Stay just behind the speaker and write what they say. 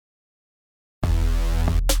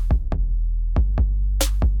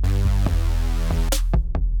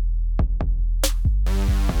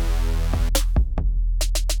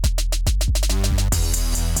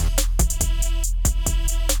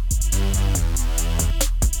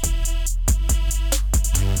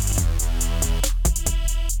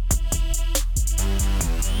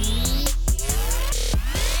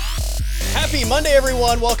Monday,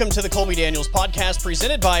 everyone. Welcome to the Colby Daniels podcast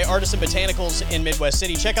presented by Artisan Botanicals in Midwest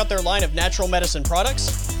City. Check out their line of natural medicine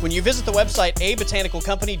products. When you visit the website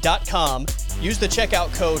abotanicalcompany.com, use the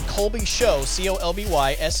checkout code ColbyShow,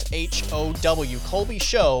 COLBYSHOW, Colby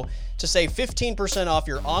Show, to save 15% off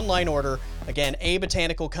your online order. Again,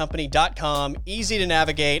 abotanicalcompany.com. Easy to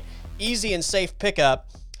navigate, easy and safe pickup.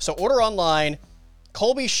 So order online.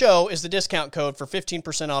 Colby Show is the discount code for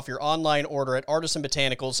 15% off your online order at Artisan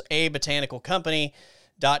Botanicals,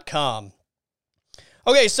 abotanicalcompany.com.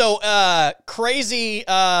 Okay, so crazy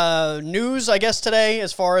news, I guess, today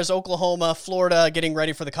as far as Oklahoma, Florida getting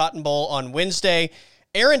ready for the Cotton Bowl on Wednesday.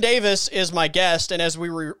 Aaron Davis is my guest, and as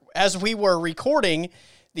we were recording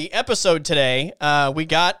the episode today, we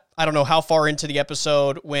got, I don't know how far into the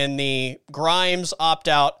episode when the Grimes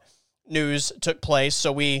opt-out news took place,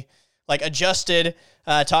 so we adjusted,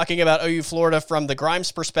 talking about OU Florida from the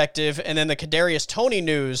Grimes perspective, and then the Kadarious Toney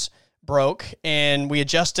news broke, and we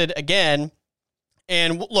adjusted again.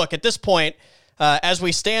 And look, at this point, as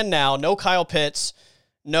we stand now, no Kyle Pitts,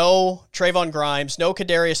 no Trevon Grimes, no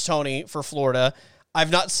Kadarious Toney for Florida.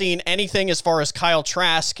 I've not seen anything as far as Kyle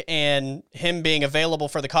Trask and him being available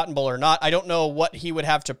for the Cotton Bowl or not. I don't know what he would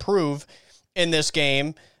have to prove in this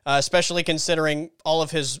game, especially considering all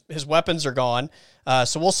of his weapons are gone.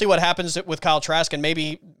 So we'll see what happens with Kyle Trask, and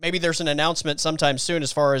maybe there's an announcement sometime soon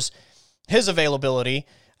as far as his availability.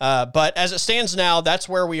 But as it stands now, that's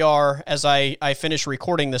where we are as I finish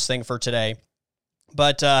recording this thing for today.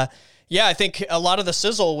 But yeah, I think a lot of the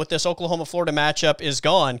sizzle with this Oklahoma-Florida matchup is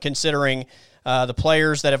gone, considering the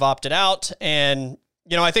players that have opted out. And,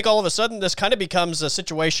 I think all of a sudden this kind of becomes a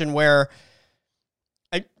situation where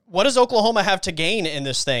what does Oklahoma have to gain in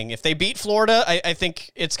this thing? If they beat Florida, I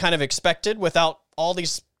think it's kind of expected without all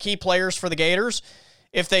these key players for the Gators.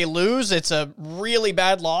 If they lose, it's a really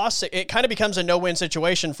bad loss. It kind of becomes a no-win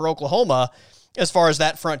situation for Oklahoma as far as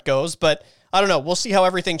that front goes. But I don't know. We'll see how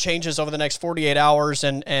everything changes over the next 48 hours.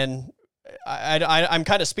 And I'm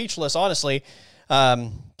kind of speechless, honestly,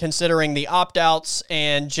 considering the opt-outs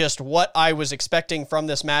and just what I was expecting from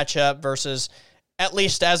this matchup versus, at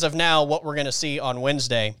least as of now, what we're going to see on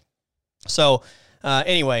Wednesday. So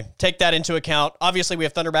anyway, take that into account. Obviously, we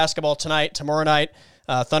have Thunder basketball tonight, tomorrow night.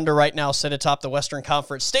 Thunder right now sit atop the Western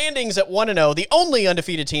Conference standings at 1-0, the only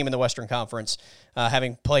undefeated team in the Western Conference,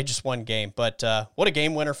 having played just one game. But what a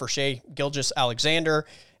game winner for Shai Gilgeous-Alexander.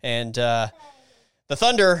 And the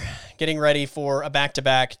Thunder getting ready for a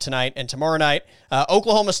back-to-back tonight and tomorrow night.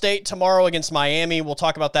 Oklahoma State tomorrow against Miami. We'll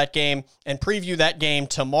talk about that game and preview that game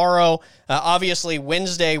tomorrow. Obviously,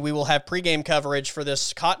 Wednesday we will have pregame coverage for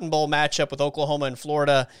this Cotton Bowl matchup with Oklahoma and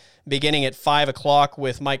Florida beginning at 5 o'clock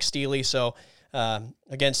with Mike Steele. So,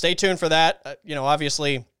 again, stay tuned for that.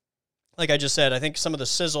 Obviously, like I just said, I think some of the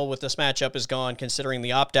sizzle with this matchup is gone, considering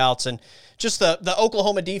the opt-outs and just the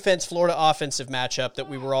Oklahoma defense, Florida offensive matchup that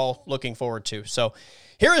we were all looking forward to. So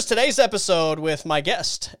here is today's episode with my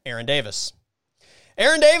guest, Aaron Davis.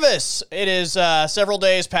 Aaron Davis, it is several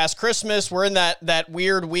days past Christmas. We're in that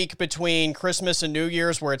weird week between Christmas and New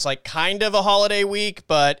Year's where it's kind of a holiday week,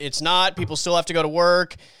 but it's not. People still have to go to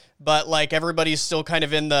work, but everybody's still kind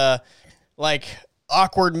of in the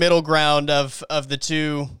awkward middle ground of the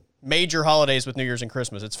two major holidays with New Year's and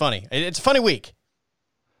Christmas. It's funny. It's a funny week.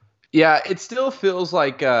 Yeah, it still feels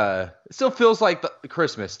like the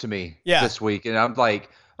Christmas to me this week, and I'm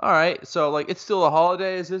like, all right, so it's still the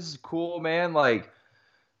holidays. This is cool, man.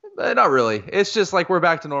 Not really. It's just we're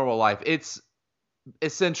back to normal life. It's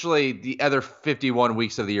essentially the other 51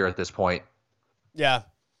 weeks of the year at this point. Yeah,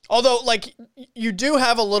 although you do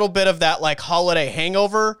have a little bit of that holiday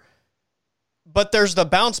hangover. But there's the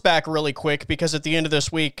bounce back really quick because at the end of this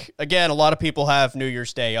week, again, a lot of people have New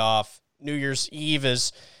Year's Day off. New Year's Eve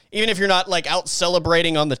is, even if you're not out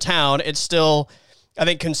celebrating on the town, it's still, I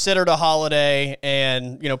think, considered a holiday,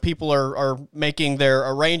 and, people are making their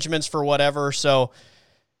arrangements for whatever. So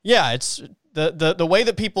yeah, it's the way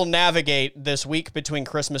that people navigate this week between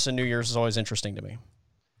Christmas and New Year's is always interesting to me.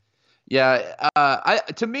 Yeah.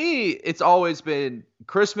 To me, it's always been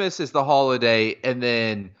Christmas is the holiday, and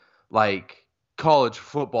then college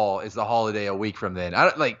football is the holiday a week from then.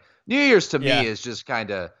 New Year's to me is just kind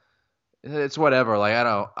of, it's whatever.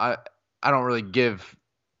 I don't really give,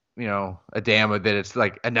 a damn that it's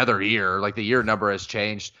another year. The year number has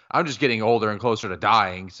changed. I'm just getting older and closer to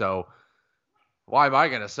dying. So why am I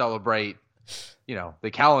going to celebrate,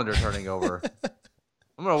 the calendar turning over?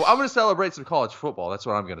 I'm going to celebrate some college football. That's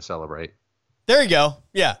what I'm going to celebrate. There you go.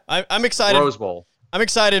 Yeah. I'm excited. Rose Bowl. I'm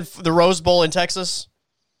excited for the Rose Bowl in Texas.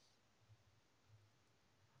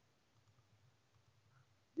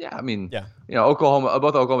 Yeah, I mean, both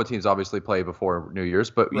Oklahoma teams obviously play before New Year's,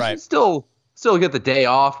 but you should still still get the day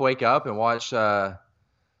off, wake up and watch. Well,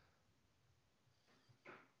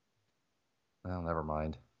 never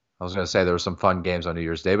mind. I was going to say there were some fun games on New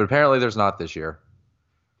Year's Day, but apparently there's not this year.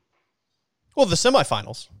 Well, the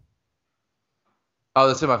semifinals. Oh,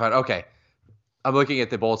 the semifinal. Okay. I'm looking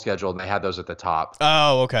at the bowl schedule, and they had those at the top.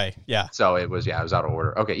 Oh, okay. Yeah. So it was out of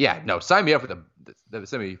order. Okay, yeah, no, sign me up for the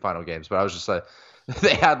semifinal games. But I was just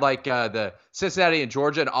they had like the Cincinnati and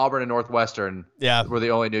Georgia and Auburn and Northwestern. Yeah. Were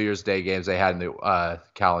the only New Year's Day games they had in the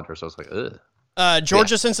calendar. So it's like, ugh.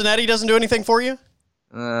 Georgia, Cincinnati doesn't do anything for you?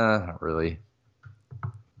 Not really.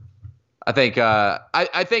 I think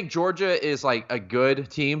I think Georgia is like a good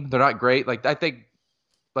team. They're not great. Like I think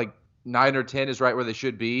like 9 or 10 is right where they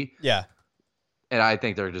should be. Yeah. And I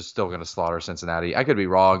think they're just still going to slaughter Cincinnati. I could be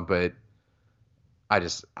wrong, but I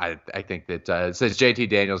think that since JT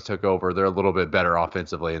Daniels took over, they're a little bit better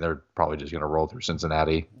offensively, and they're probably just going to roll through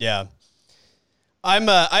Cincinnati. Yeah.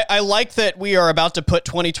 I like that we are about to put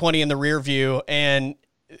 2020 in the rear view, and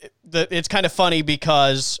it's kind of funny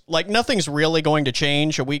because like nothing's really going to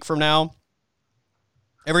change a week from now.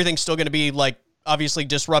 Everything's still going to be like obviously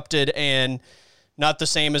disrupted and not the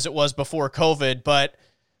same as it was before COVID, but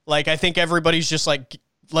like, I think everybody's just like,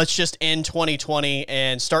 let's just end 2020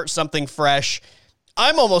 and start something fresh.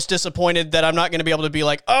 I'm almost disappointed that I'm not going to be able to be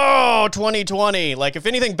like, oh, 2020. Like, if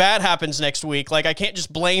anything bad happens next week, like, I can't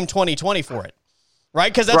just blame 2020 for it,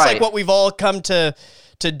 right? Because that's right. like what we've all come to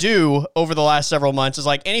do over the last several months is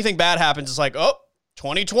like, anything bad happens, it's like, oh,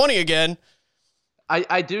 2020 again.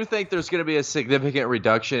 I do think there's going to be a significant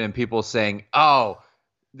reduction in people saying, oh,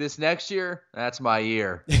 this next year, that's my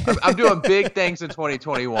year. I'm doing big things in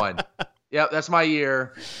 2021. Yep, that's my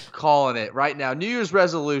year. Calling it right now. New Year's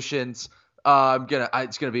resolutions.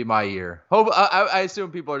 It's gonna be my year. I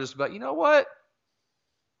assume people are just like, you know what?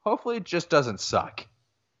 Hopefully, it just doesn't suck.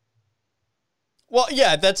 Well,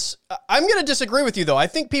 yeah, I'm gonna disagree with you though. I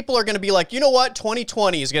think people are gonna be like, you know what?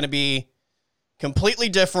 2020 is gonna be completely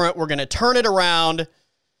different. We're gonna turn it around.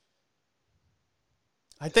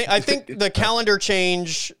 I think the calendar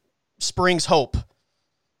change springs hope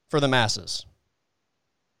for the masses.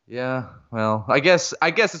 Yeah, well, I guess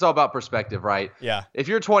it's all about perspective, right? Yeah. If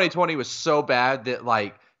your 2020 was so bad that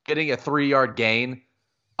like getting a 3-yard gain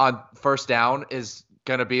on first down is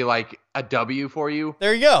gonna be like a W for you,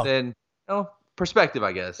 there you go. Then perspective,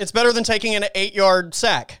 I guess. It's better than taking an 8-yard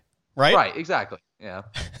sack, right? Right, exactly. Yeah.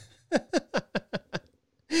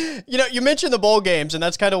 You mentioned the bowl games, and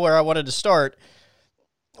that's kind of where I wanted to start.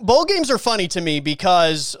 Bowl games are funny to me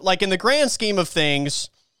because, like, in the grand scheme of things,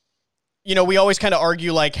 we always kind of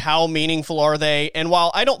argue, like, how meaningful are they? And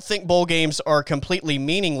while I don't think bowl games are completely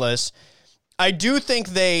meaningless, I do think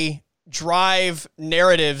they drive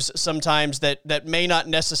narratives sometimes that may not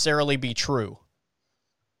necessarily be true.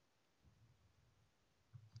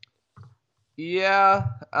 Yeah.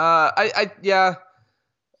 I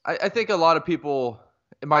think a lot of people,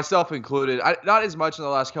 myself included, not as much in the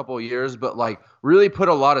last couple of years, but like really put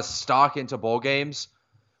a lot of stock into bowl games.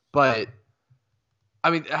 But I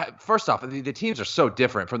mean, first off, the teams are so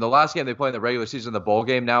different from the last game they played in the regular season, the bowl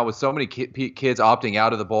game now with so many kids opting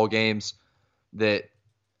out of the bowl games that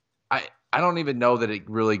I don't even know that it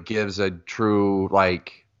really gives a true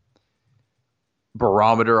like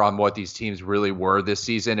barometer on what these teams really were this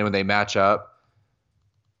season and when they match up.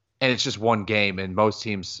 And it's just one game, and most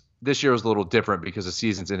teams this year was a little different because the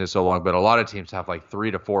season's ended so long, but a lot of teams have like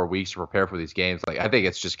 3 to 4 weeks to prepare for these games. Like, I think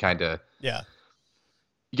it's just kind of, yeah,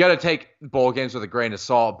 you got to take bowl games with a grain of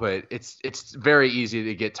salt, but it's very easy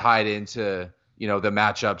to get tied into, the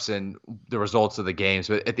matchups and the results of the games.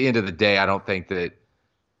 But at the end of the day, I don't think that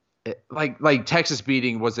like Texas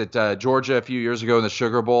beating, was it Georgia a few years ago in the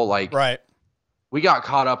Sugar Bowl? Like, right. We got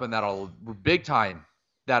caught up in that all big time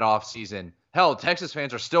that off season. Hell, Texas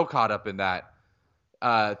fans are still caught up in that,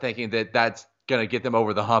 thinking that that's going to get them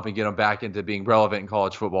over the hump and get them back into being relevant in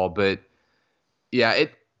college football. But yeah,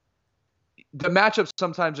 the matchups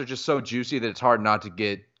sometimes are just so juicy that it's hard not to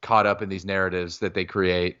get caught up in these narratives that they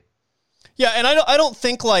create. Yeah, and I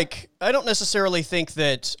don't necessarily think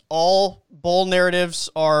that all bowl narratives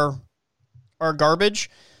are garbage,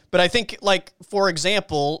 but I think, like, for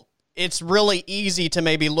example, it's really easy to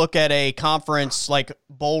maybe look at a conference like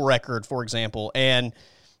bowl record, for example, and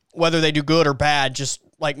whether they do good or bad, just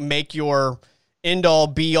like make your end-all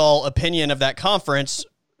be-all opinion of that conference,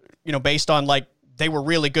 based on like they were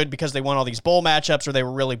really good because they won all these bowl matchups, or they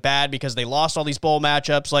were really bad because they lost all these bowl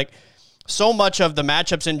matchups. Like, so much of the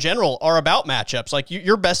matchups in general are about matchups. Like,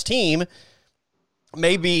 your best team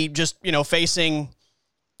may be just, facing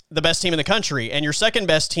the best team in the country, and your second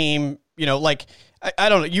best team, like, I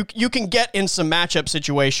don't know, you can get in some matchup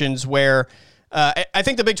situations where I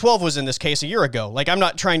think the Big 12 was in this case a year ago. Like, I'm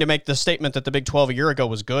not trying to make the statement that the Big 12 a year ago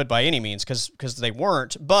was good by any means, because they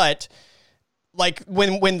weren't. But like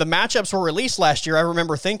when the matchups were released last year, I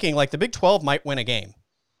remember thinking like the Big 12 might win a game,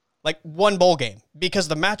 like one bowl game, because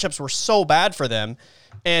the matchups were so bad for them.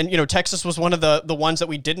 And, you know, Texas was one of the ones that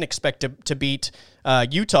we didn't expect to beat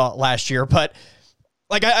Utah last year. But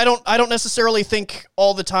like, I don't necessarily think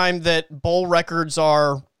all the time that bowl records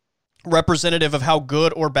are representative of how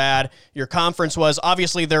good or bad your conference was.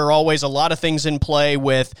 Obviously, there are always a lot of things in play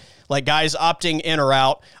with like guys opting in or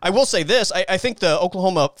out. I will say this, I think the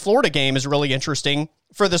Oklahoma-Florida game is really interesting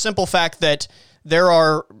for the simple fact that there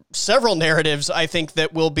are several narratives, I think,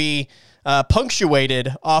 that will be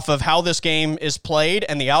punctuated off of how this game is played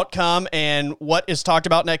and the outcome and what is talked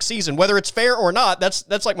about next season. Whether it's fair or not,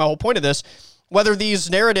 that's like my whole point of this. Whether these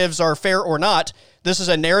narratives are fair or not, this is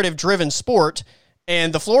a narrative-driven sport.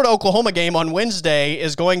 And the Florida-Oklahoma game on Wednesday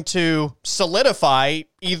is going to solidify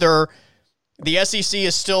either the SEC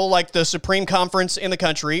is still like the supreme conference in the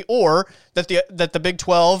country, or that the Big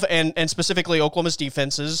 12 and specifically Oklahoma's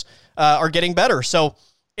defenses are getting better. So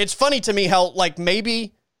it's funny to me how like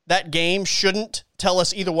maybe that game shouldn't tell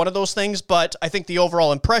us either one of those things, but I think the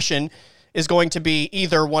overall impression is going to be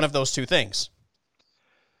either one of those two things.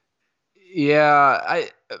 Yeah,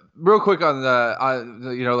 real quick on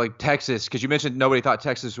like Texas, because you mentioned nobody thought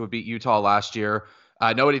Texas would beat Utah last year.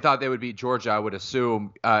 Nobody thought they would beat Georgia, I would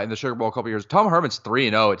assume, in the Sugar Bowl a couple years. Tom Herman's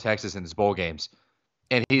 3-0 at Texas in his bowl games,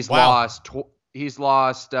 and he's lost.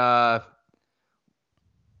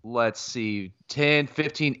 Let's see, 10,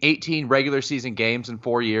 15, 18 regular season games in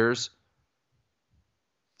 4 years.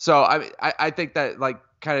 So I think that like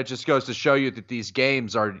kind of just goes to show you that these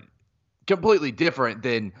games are completely different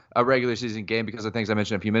than a regular season game because of things I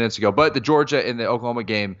mentioned a few minutes ago. But the Georgia and the Oklahoma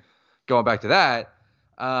game, going back to that,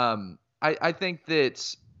 I think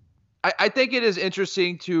that I think it is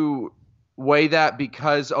interesting to weigh that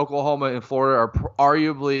because Oklahoma and Florida are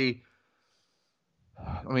arguably,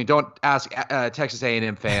 I mean, don't ask Texas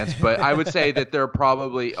A&M fans, but I would say that they're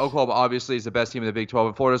probably, Oklahoma obviously is the best team in the Big 12,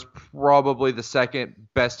 and Florida's probably the second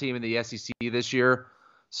best team in the SEC this year.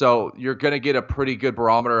 So you're going to get a pretty good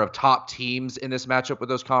barometer of top teams in this matchup with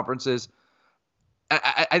those conferences.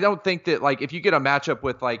 I don't think that, like, if you get a matchup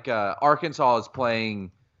with, like, Arkansas is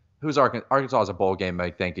playing – who's Arkansas? Arkansas is a bowl game,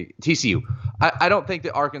 I think. TCU. I don't think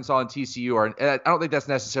that Arkansas and TCU are – I don't think that's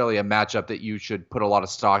necessarily a matchup that you should put a lot of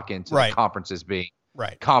stock into the conferences being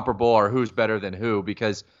comparable or who's better than who,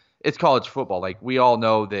 because it's college football. Like, we all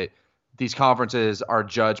know that these conferences are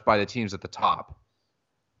judged by the teams at the top.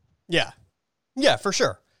 Yeah. Yeah, for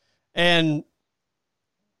sure. And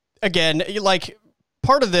again, like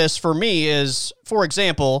part of this for me is, for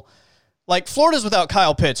example, like Florida's without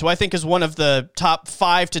Kyle Pitts, who I think is one of the top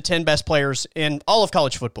 5 to 10 best players in all of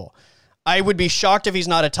college football. I would be shocked if he's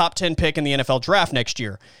not a top 10 pick in the NFL draft next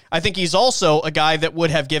year. I think he's also a guy that would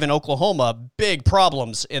have given Oklahoma big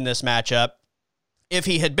problems in this matchup if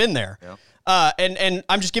he had been there. Yeah. And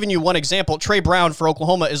I'm just giving you one example. Trey Brown for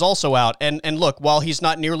Oklahoma is also out. And look, while he's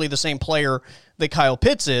not nearly the same player that Kyle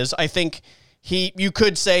Pitts is, I think you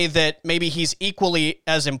could say that maybe he's equally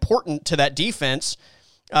as important to that defense,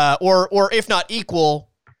 or if not equal,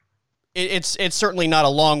 it's certainly not a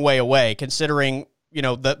long way away, considering, you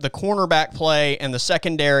know, the cornerback play and the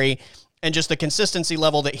secondary and just the consistency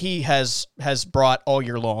level that he has brought all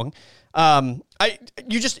year long.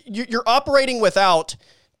 You're operating without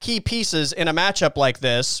key pieces in a matchup like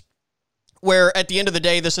this, where at the end of the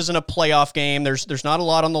day, this isn't a playoff game. There's not a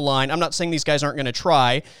lot on the line. I'm not saying these guys aren't going to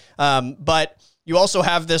try, but you also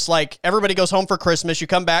have this, like, everybody goes home for Christmas. You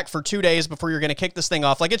come back for 2 days before you're going to kick this thing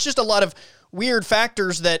off. Like, it's just a lot of weird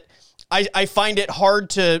factors that I find it hard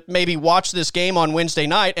to maybe watch this game on Wednesday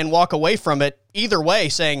night and walk away from it either way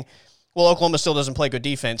saying, well, Oklahoma still doesn't play good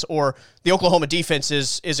defense, or the Oklahoma defense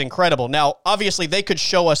is incredible. Now, obviously, they could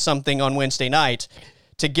show us something on Wednesday night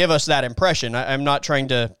to give us that impression. I'm not trying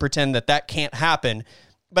to pretend that can't happen,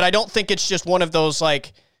 but I don't think it's just one of those,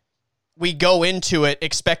 like, we go into it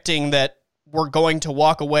expecting that we're going to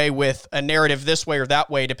walk away with a narrative this way or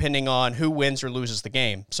that way, depending on who wins or loses the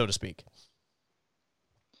game, so to speak.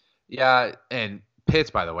 Yeah, and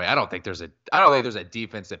Pitts, by the way, I don't think there's a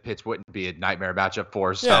defense that Pitts wouldn't be a nightmare matchup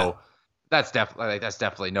for. So yeah. That's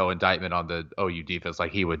definitely no indictment on the OU defense.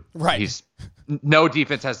 Like, he would, right? No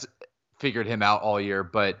defense has figured him out all year,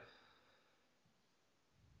 but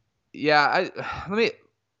yeah,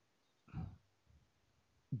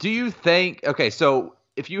 do you think, okay, so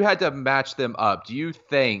if you had to match them up, do you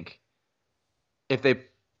think if they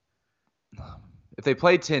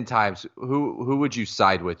played 10 times, who would you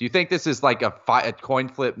side with? Do you think this is like a coin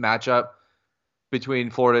flip matchup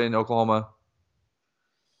between Florida and Oklahoma?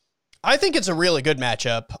 I think it's a really good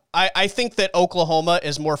matchup. I think that Oklahoma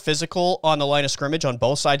is more physical on the line of scrimmage on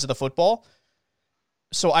both sides of the football.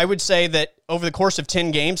 So I would say that over the course of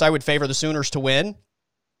 10 games, I would favor the Sooners to win.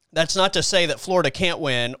 That's not to say that Florida can't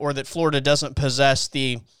win or that Florida doesn't possess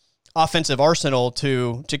the offensive arsenal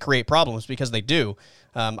to create problems, because they do.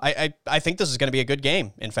 I think this is going to be a good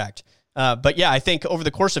game, in fact. But yeah, I think over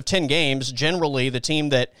the course of 10 games, generally the team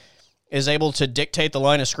that is able to dictate the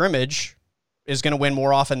line of scrimmage is going to win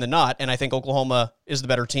more often than not, and I think Oklahoma is the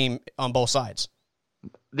better team on both sides.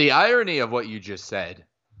 The irony of what you just said.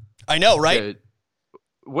 I know, right?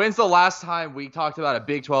 When's the last time we talked about a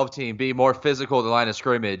Big 12 team being more physical at the line of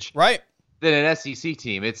scrimmage than an SEC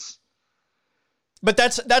team? But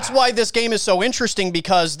that's why this game is so interesting,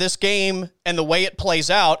 because this game and the way it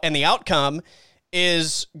plays out and the outcome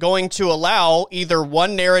is going to allow either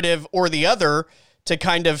one narrative or the other to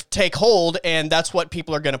kind of take hold, and that's what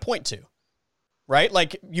people are going to point to, right?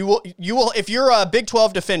 Like you will, if you're a Big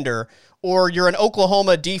 12 defender or you're an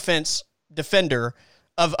Oklahoma defense defender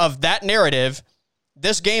of that narrative,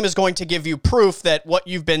 this game is going to give you proof that what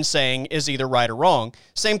you've been saying is either right or wrong.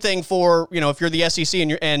 Same thing for, if you're the SEC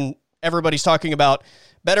and everybody's talking about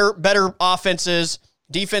better offenses,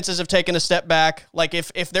 defenses have taken a step back. Like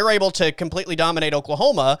if they're able to completely dominate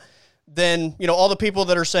Oklahoma, then, all the people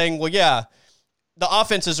that are saying, well, yeah, the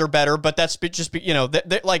offenses are better, but that's just,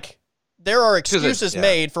 there are excuses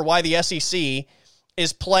made for why the SEC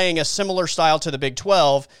is playing a similar style to the Big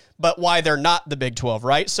 12, but why they're not the Big 12,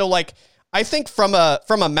 right? So I think from a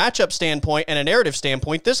matchup standpoint and a narrative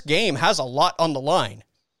standpoint, this game has a lot on the line.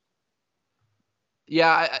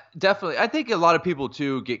 Yeah, definitely. I think a lot of people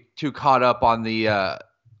too get too caught up on the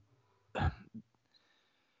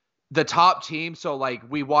top team. So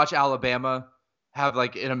we watch Alabama have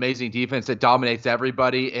an amazing defense that dominates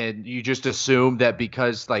everybody, and you just assume that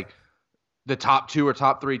because the top 2 or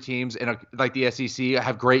top 3 teams in the SEC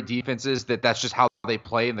have great defenses, that's just how they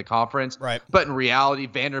play in the conference. Right. But in reality,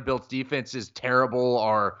 Vanderbilt's defense is terrible,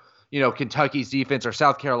 or Kentucky's defense or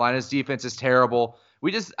South Carolina's defense is terrible.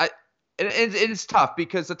 It's tough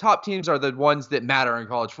because the top teams are the ones that matter in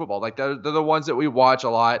college football. They're the ones that we watch a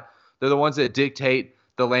lot. They're the ones that dictate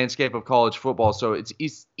the landscape of college football. So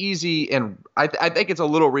it's easy, and I think it's a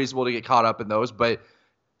little reasonable to get caught up in those, but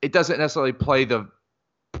it doesn't necessarily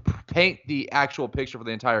paint the actual picture for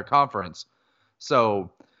the entire conference.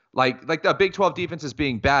 So the Big 12 defense is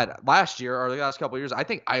being bad last year, or the last couple of years. I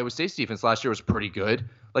think Iowa State's defense last year was pretty good.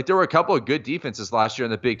 There were a couple of good defenses last year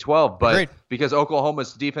in the Big 12, but Agreed. Because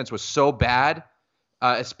Oklahoma's defense was so bad,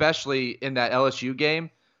 especially in that LSU game,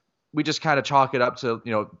 we just kind of chalk it up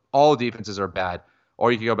to, all defenses are bad.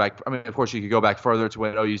 Or you could go back. I mean, of course, you could go back further to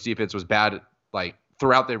when OU's defense was bad,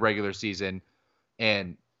 throughout the regular season,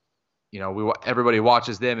 and everybody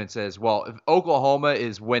watches them and says, well, if Oklahoma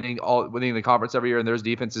is winning the conference every year and their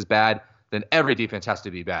defense is bad, then every defense has to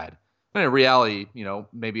be bad. But in reality,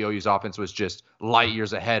 maybe OU's offense was just light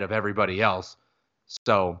years ahead of everybody else.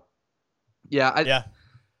 So, yeah, I don't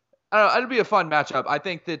know, it'll be a fun matchup. I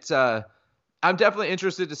think that I'm definitely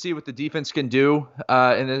interested to see what the defense can do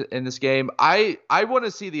in this game. I want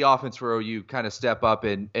to see the offense for OU kind of step up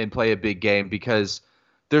and play a big game, because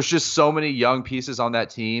there's just so many young pieces on that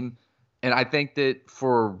team. And I think that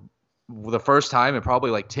for the first time in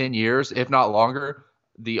probably 10 years, if not longer,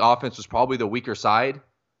 the offense was probably the weaker side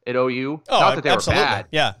at OU. Oh, not that they absolutely. were bad.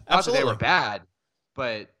 Yeah, absolutely. Not that they were bad,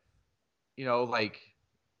 but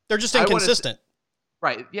they're just inconsistent.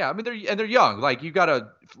 Right. Yeah. I mean, they're young. You got a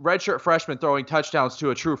redshirt freshman throwing touchdowns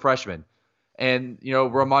to a true freshman, and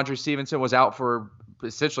Ramondre Stevenson was out for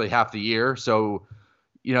essentially half the year. So,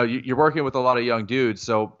 you're working with a lot of young dudes.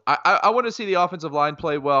 So I want to see the offensive line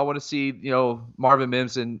play well. I want to see, Marvin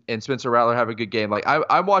Mims and Spencer Rattler have a good game.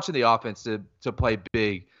 I'm watching the offense to play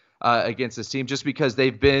big against this team, just because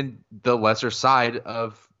they've been the lesser side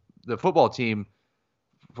of the football team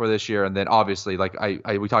for this year. And then obviously,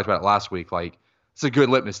 we talked about it last week, it's a good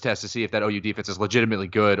litmus test to see if that OU defense is legitimately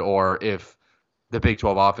good or if the Big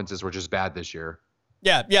 12 offenses were just bad this year.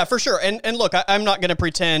 Yeah, for sure. And look, I'm not going to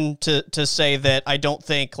pretend to say that I don't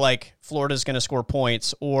think Florida's going to score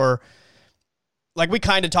points, or we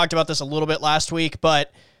kind of talked about this a little bit last week,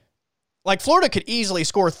 but Florida could easily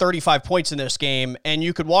score 35 points in this game, and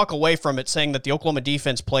you could walk away from it saying that the Oklahoma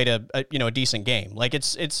defense played a decent game.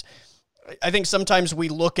 I think sometimes we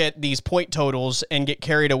look at these point totals and get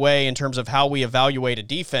carried away in terms of how we evaluate a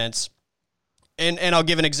defense. And I'll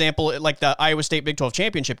give an example, the Iowa State Big 12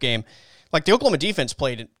 championship game. The Oklahoma defense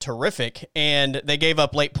played terrific, and they gave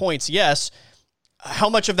up late points, yes. How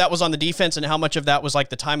much of that was on the defense, and how much of that was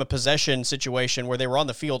the time of possession situation where they were on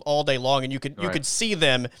the field all day long, and you could see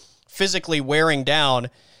them physically wearing down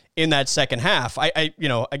in that second half. I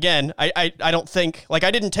don't think, like,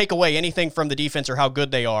 I didn't take away anything from the defense or how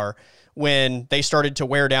good they are when they started to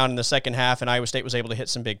wear down in the second half and Iowa State was able to hit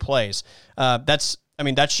some big plays. That's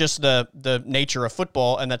just the nature of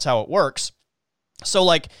football, and that's how it works. So,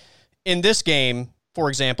 like, in this game, for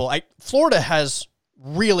example, Florida has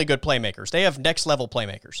really good playmakers. They have next-level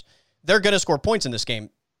playmakers. They're going to score points in this game.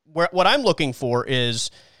 What I'm looking for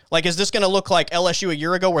is, like, is this going to look like LSU a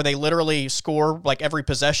year ago where they literally score, like, every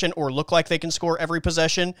possession or look like they can score every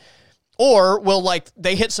possession? Or will, like,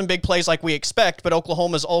 they hit some big plays like we expect, but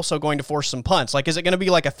Oklahoma's also going to force some punts? Like, is it going to be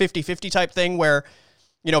like a 50-50 type thing where,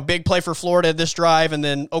 you know, big play for Florida this drive and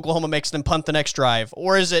then Oklahoma makes them punt the next drive?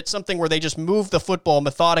 Or is it something where they just move the football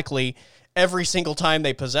methodically every single time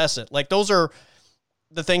they possess it? Like, those are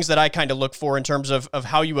the things that I kind of look for in terms of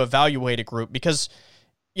how you evaluate a group, because,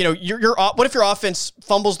 you know, what if your offense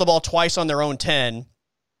fumbles the ball twice on their own 10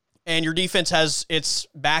 and your defense has its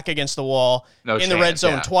back against the wall the red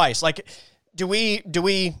zone twice? Like, do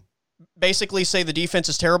we basically say the defense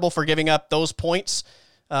is terrible for giving up those points?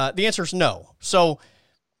 The answer is no. So,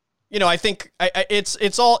 you know, I think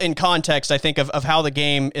it's all in context, I think, of how the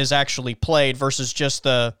game is actually played versus just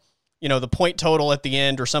the point total at the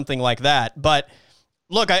end or something like that. But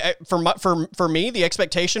look, for me, the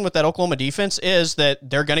expectation with that Oklahoma defense is that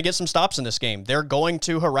they're going to get some stops in this game. They're going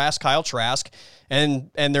to harass Kyle Trask,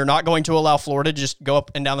 and they're not going to allow Florida to just go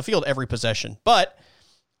up and down the field every possession. But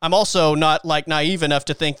I'm also not, like, naive enough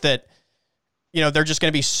to think that, you know, they're just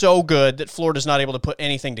going to be so good that Florida's not able to put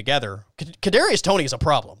anything together. Kadarious Toney is a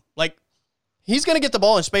problem. Like, he's going to get the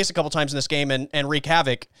ball in space a couple times in this game and wreak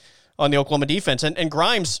havoc on the Oklahoma defense. And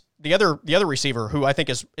Grimes, the other receiver, who I think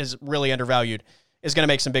is really undervalued, is going to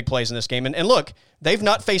make some big plays in this game. And look, they've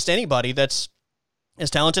not faced anybody that's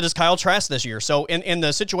as talented as Kyle Trask this year. So in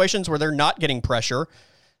the situations where they're not getting pressure,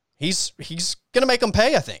 he's going to make them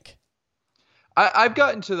pay, I think. I've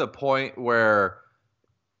gotten to the point where,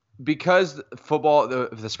 because football,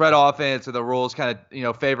 the spread offense and the rules kind of, you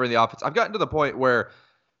know, favoring the offense, I've gotten to the point where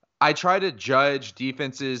I try to judge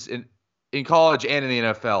defenses in college and in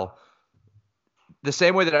the NFL the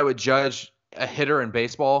same way that I would judge a hitter in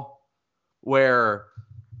baseball, where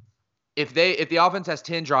if the offense has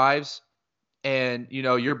 10 drives and, you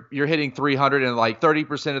know, you're hitting 300 and like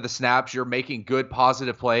 30% of the snaps you're making good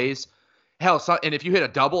positive plays. Hell, and if you hit a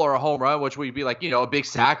double or a home run, which would be like, you know, a big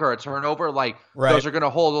sack or a turnover, like, right, those are going to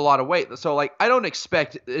hold a lot of weight. So, like, I don't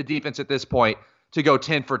expect a defense at this point to go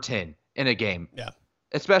 10 for 10 in a game. Yeah.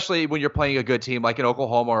 Especially when you're playing a good team like in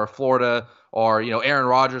Oklahoma or Florida or, you know, Aaron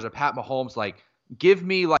Rodgers or Pat Mahomes. Like, give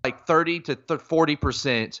me like 30 to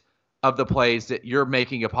 40% of the plays that you're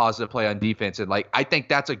making a positive play on defense. And, like, I think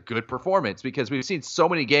that's a good performance, because we've seen so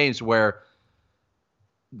many games where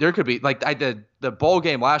there could be, like, I did the bowl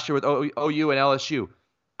game last year with OU and LSU.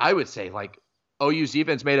 I would say, like, OU's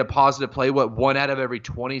defense made a positive play, 1 out of every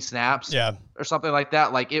 20 snaps, or something like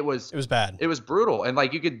that. Like, it was bad. It was brutal. And,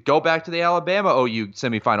 like, you could go back to the Alabama OU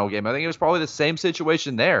semifinal game. I think it was probably the same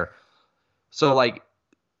situation there. So, like,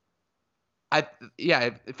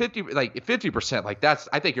 50%, like, that's,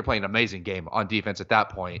 I think you're playing an amazing game on defense at that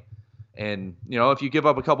point. And, you know, if you give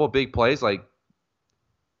up a couple of big plays, like,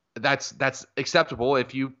 that's acceptable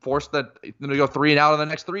if you force them to go 3 and out on the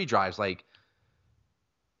next 3 drives. Like,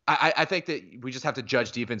 I think that we just have to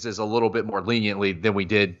judge defenses a little bit more leniently than we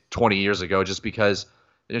did 20 years ago, just because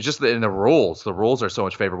it's just in the rules are so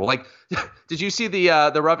much favorable. Like, did you see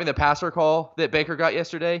the roughing the passer call that Baker got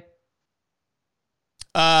yesterday?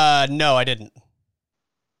 No, I didn't.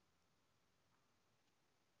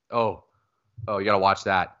 Oh, you got to watch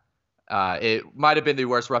that. It might have been the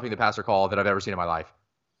worst roughing the passer call that I've ever seen in my life.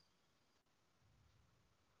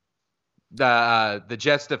 The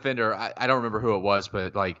Jets defender, I don't remember who it was,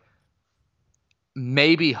 but, like,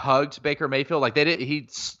 maybe hugged Baker Mayfield. Like, he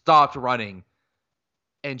stopped running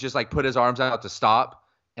and just, like, put his arms out to stop.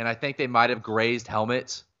 And I think they might have grazed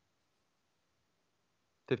helmets.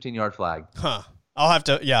 15-yard flag. Huh. I'll have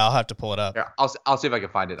to pull it up. Yeah, I'll see if I can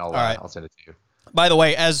find it. I'll send it to you. By the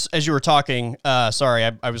way, as you were talking, sorry,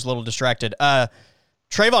 I was a little distracted.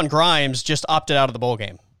 Trevon Grimes just opted out of the bowl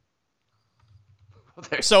game.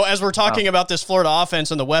 So as we're talking about this Florida offense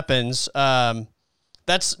and the weapons,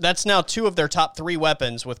 that's now 2 of their top 3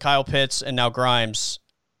 weapons, with Kyle Pitts and now Grimes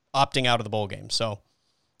opting out of the bowl game. So,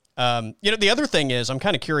 you know, the other thing is, I'm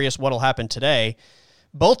kind of curious what'll happen today.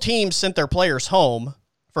 Both teams sent their players home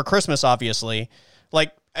for Christmas, obviously.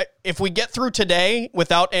 Like, if we get through today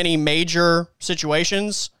without any major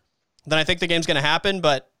situations, then I think the game's going to happen.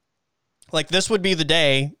 But, like, this would be the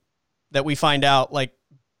day that we find out, like,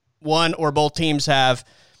 one or both teams have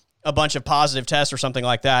a bunch of positive tests or something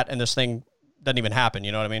like that, and this thing doesn't even happen.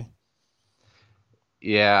 You know what I mean?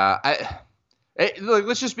 Yeah. Look,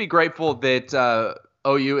 let's just be grateful that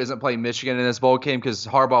OU isn't playing Michigan in this bowl game, because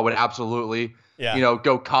Harbaugh would absolutely,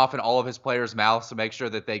 go cough in all of his players' mouths to make sure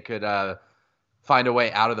that they could find a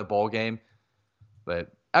way out of the bowl game.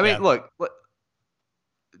 But I mean, look,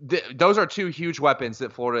 those are two huge weapons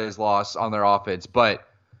that Florida has lost on their offense. But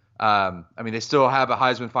I mean, they still have a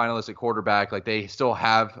Heisman finalist at quarterback. Like, they still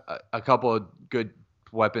have a couple of good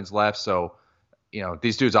weapons left. So,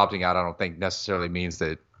 these dudes opting out, I don't think necessarily means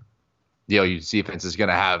that the OU defense is going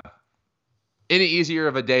to have any easier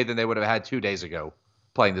of a day than they would have had 2 days ago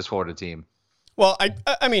playing this Florida team. Well,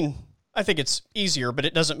 I mean, I think it's easier, but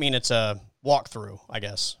it doesn't mean it's a walkthrough, I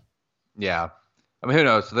guess. Yeah. I mean, who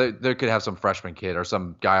knows? They could have some freshman kid or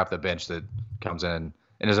some guy off the bench that comes in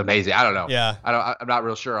and is amazing. I don't know. Yeah. I'm not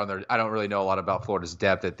real sure I don't really know a lot about Florida's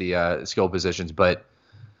depth at the skill positions, but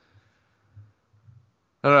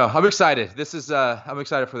I don't know. I'm excited. I'm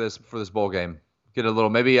excited for this bowl game. Get a little,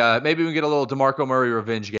 maybe we can get a little DeMarco Murray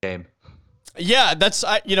revenge game. Yeah,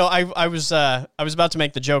 I was about to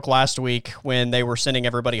make the joke last week when they were sending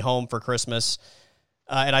everybody home for Christmas,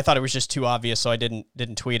 and I thought it was just too obvious, so I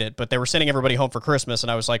didn't tweet it. But they were sending everybody home for Christmas,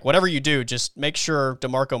 and I was like, whatever you do, just make sure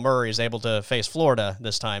DeMarco Murray is able to face Florida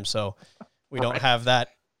this time, so we don't have that.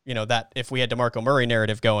 That if we had DeMarco Murray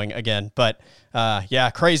narrative going again. But yeah,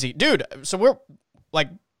 crazy, dude. So we're like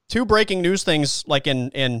two breaking news things like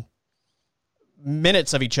in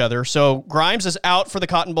minutes of each other. So Grimes is out for the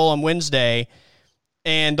Cotton Bowl on Wednesday,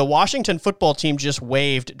 and the Washington football team just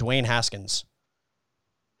waived Dwayne Haskins.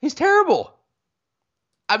 He's terrible.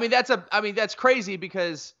 I mean, that's crazy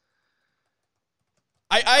because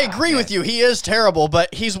I agree with you. He is terrible, but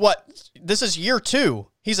this is year 2.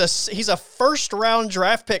 He's a first round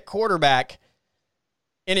draft pick quarterback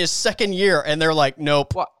in his second year, and they're like,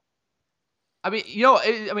 nope. What? I mean,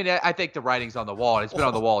 I think the writing's on the wall. It's been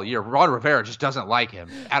on the wall all year. Ron Rivera just doesn't like him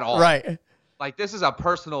at all. Right. Like, this is a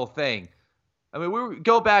personal thing. I mean, we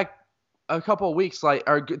go back a couple of weeks,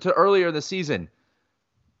 or to earlier in the season.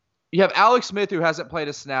 You have Alex Smith, who hasn't played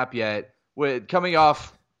a snap yet, with coming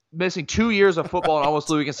off missing 2 years of football and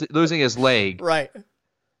almost losing his leg. Right.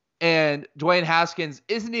 And Dwayne Haskins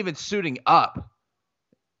isn't even suiting up.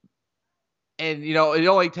 And, it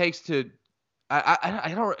only takes to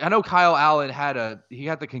I know Kyle Allen had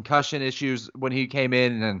the concussion issues when he came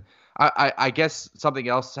in, and I guess something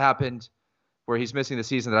else happened where he's missing the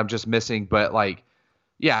season that I'm just missing. But I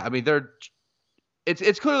mean,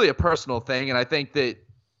 it's clearly a personal thing, and I think that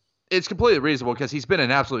it's completely reasonable because he's been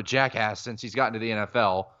an absolute jackass since he's gotten to the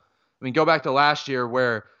NFL. I mean, go back to last year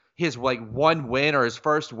where his one win or his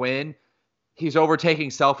first win, he's overtaking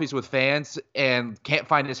selfies with fans and can't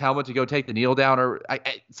find his helmet to go take the kneel down or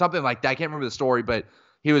something like that. I can't remember the story, but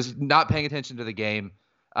he was not paying attention to the game.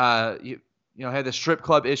 Had the strip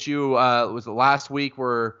club issue. Was the last week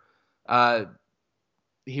where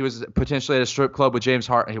he was potentially at a strip club with James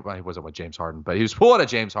Harden. He wasn't with James Harden, but he was pulling a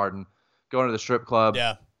James Harden going to the strip club.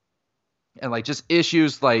 Yeah. And just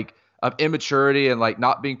issues of immaturity and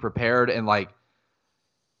not being prepared and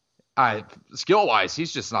skill-wise,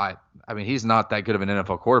 he's just not – I mean, he's not that good of an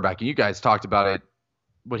NFL quarterback. And you guys talked about it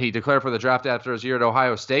when he declared for the draft after his year at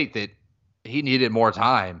Ohio State that he needed more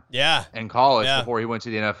time in college before he went to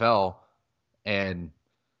the NFL. And,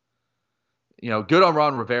 good on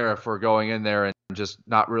Ron Rivera for going in there and just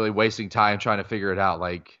not really wasting time trying to figure it out.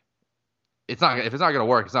 If it's not going to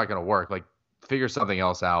work, it's not going to work. Figure something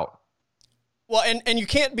else out. Well, and you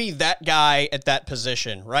can't be that guy at that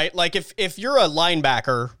position, right? If you're a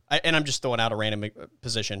linebacker, and I'm just throwing out a random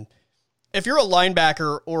position, if you're a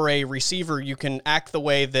linebacker or a receiver, you can act the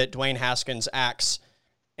way that Dwayne Haskins acts,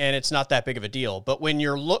 and it's not that big of a deal. But when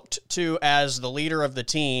you're looked to as the leader of the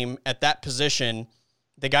team at that position,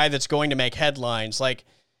 the guy that's going to make headlines,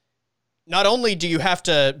 not only do you have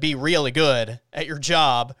to be really good at your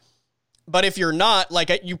job, but if you're not,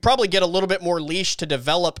 you probably get a little bit more leash to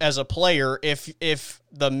develop as a player if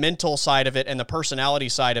the mental side of it and the personality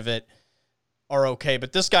side of it are okay.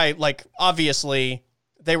 But this guy, obviously,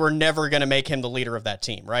 they were never going to make him the leader of that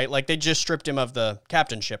team, right? They just stripped him of the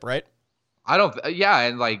captainship, right? I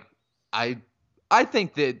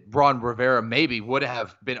think that Ron Rivera maybe would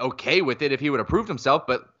have been okay with it if he would have proved himself.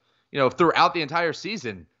 But, throughout the entire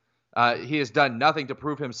season, he has done nothing to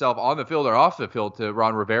prove himself on the field or off the field to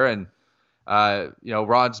Ron Rivera. And,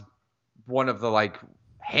 Ron's one of the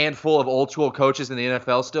handful of old school coaches in the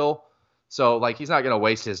NFL still. So he's not going to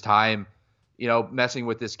waste his time, messing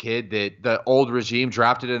with this kid that the old regime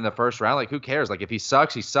drafted in the first round. Who cares? If he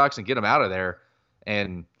sucks and get him out of there.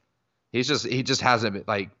 And he just hasn't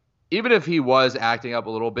even if he was acting up a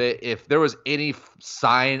little bit, if there was any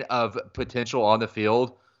sign of potential on the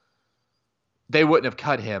field, they wouldn't have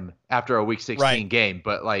cut him after a Week 16 game.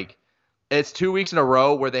 But like, it's 2 weeks in a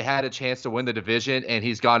row where they had a chance to win the division, and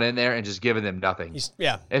he's gone in there and just given them nothing.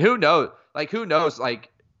 And who knows? Like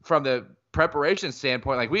from the preparation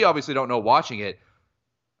standpoint, like we obviously don't know watching it.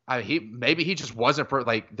 Maybe he just wasn't for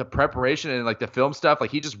like the preparation and like the film stuff.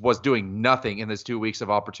 Like he just was doing nothing in this 2 weeks of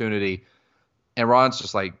opportunity. And Ron's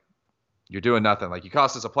just like, you're doing nothing. Like you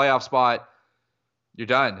cost us a playoff spot. You're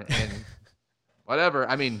done. And whatever.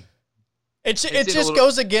 I mean, it just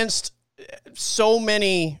goes against so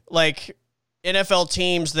many like NFL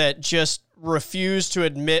teams that just refuse to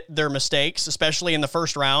admit their mistakes, especially in the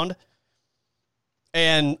first round.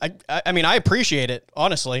 And I mean, I appreciate it,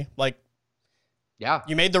 honestly. Like, yeah,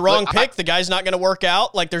 you made the wrong pick. The guy's not going to work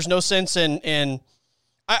out. Like, there's no sense in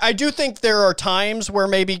I do think there are times where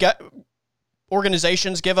maybe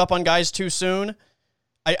organizations give up on guys too soon.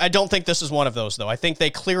 I don't think this is one of those, though. I think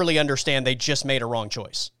they clearly understand they just made a wrong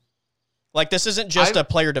choice. Like, this isn't just a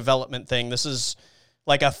player development thing. This is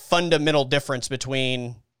like a fundamental difference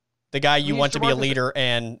between the guy you want to be a leader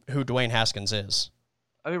and who Dwayne Haskins is.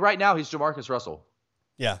 I mean, right now he's Jamarcus Russell.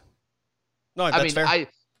 Yeah. No, that's fair.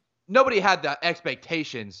 Nobody had the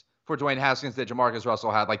expectations for Dwayne Haskins that Jamarcus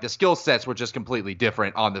Russell had. Like, the skill sets were just completely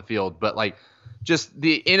different on the field. But, like, just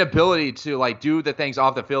the inability to, like, do the things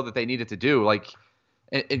off the field that they needed to do. Like,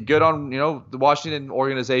 and good on, the Washington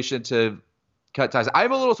organization to cut ties.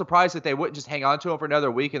 I'm a little surprised that they wouldn't just hang on to him for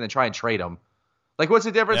another week and then try and trade him. Like, what's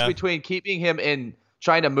the difference between keeping him and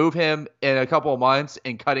trying to move him in a couple of months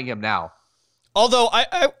and cutting him now? Although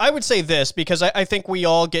I would say this, because I think we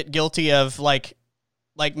all get guilty of like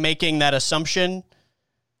making that assumption.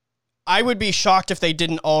 I would be shocked if they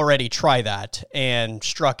didn't already try that and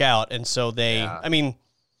struck out. And so I mean,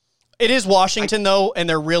 it is Washington though, and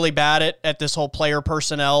they're really bad at this whole player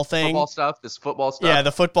personnel thing. Football stuff. Yeah,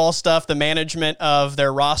 the football stuff, the management of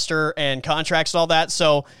their roster and contracts and all that.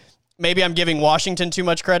 So maybe I'm giving Washington too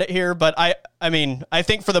much credit here, but I mean, I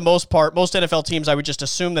think for the most part, most NFL teams, I would just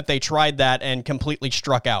assume that they tried that and completely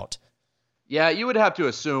struck out. Yeah, you would have to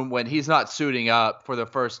assume when he's not suiting up for the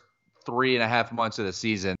first 3.5 months of the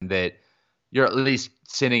season that you're at least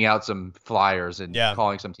sending out some flyers and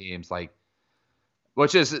calling some teams, like,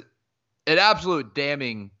 which is an absolute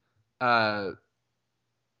damning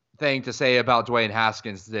thing to say about Dwayne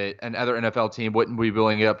Haskins, that another NFL team wouldn't be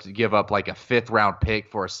willing to give up like a 5th round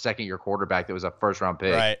pick for a second-year quarterback that was a 1st round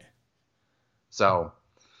pick. Right. So,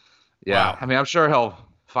 yeah. Wow. I mean, I'm sure he'll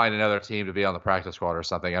find another team to be on the practice squad or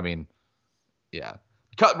something. I mean, yeah.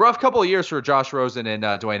 Rough couple of years for Josh Rosen and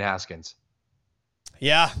Dwayne Haskins.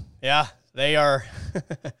 Yeah, they are.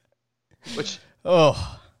 Which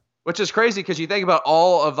is crazy because you think about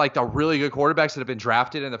all of like the really good quarterbacks that have been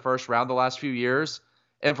drafted in the first round the last few years,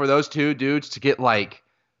 and for those two dudes to get like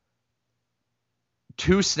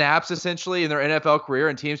 2 snaps essentially in their NFL career,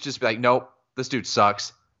 and teams just be like, nope, this dude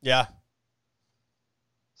sucks. Yeah.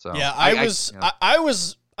 So yeah, I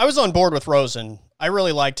was on board with Rosen. I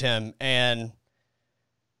really liked him, and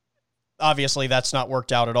obviously that's not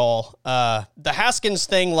worked out at all. The Haskins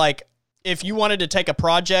thing, like, if you wanted to take a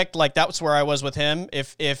project, like, that's where I was with him.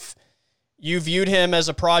 If you viewed him as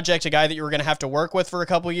a project, a guy that you were going to have to work with for a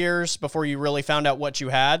couple years before you really found out what you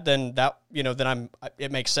had, then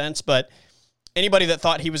it makes sense. But anybody that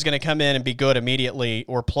thought he was going to come in and be good immediately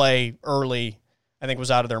or play early, I think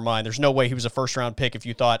was out of their mind. There's no way he was a 1st round pick if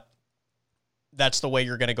you thought that's the way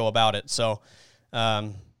you're going to go about it. So,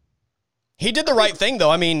 he did the right thing, though.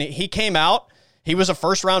 I mean, he came out. He was a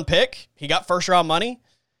 1st round pick. He got 1st round money.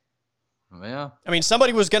 Yeah. I mean,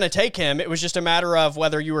 somebody was going to take him. It was just a matter of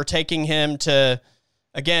whether you were taking him to,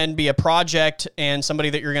 again, be a project and somebody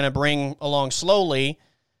that you're going to bring along slowly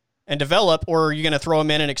and develop, or are you going to throw him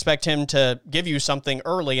in and expect him to give you something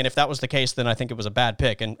early? And if that was the case, then I think it was a bad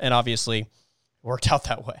pick, and obviously worked out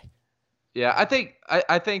that way. Yeah, I think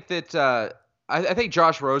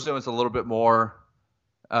Josh Rosen is a little bit more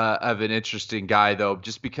of an interesting guy, though,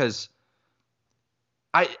 just because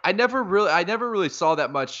I never really saw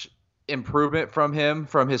that much improvement from him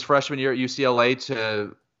from his freshman year at UCLA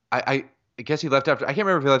to I guess he left after. I can't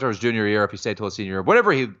remember if he left after his junior year or if he stayed till his senior year.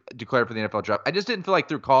 Whatever he declared for the NFL draft, I just didn't feel like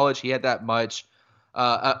through college he had that much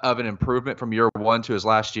of an improvement from year 1 to his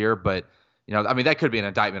last year. But I mean, that could be an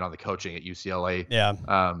indictment on the coaching at UCLA.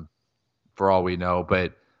 Yeah. For all we know,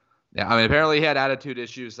 but yeah, I mean, apparently he had attitude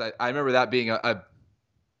issues. I remember that being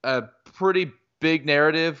a pretty big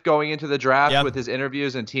narrative going into the draft with his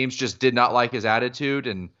interviews, and teams just did not like his attitude.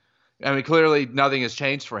 And I mean, clearly nothing has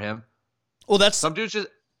changed for him. Well, some dudes just,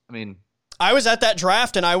 I mean, I was at that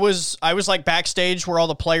draft, and I was like backstage where all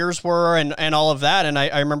the players were and all of that. And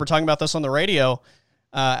I remember talking about this on the radio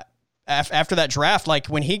after that draft. Like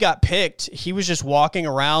when he got picked, he was just walking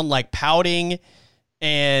around like pouting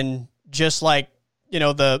and just like,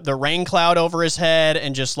 the rain cloud over his head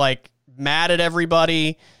and just like mad at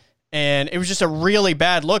everybody. And it was just a really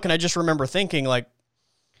bad look. And I just remember thinking like,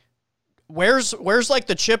 where's like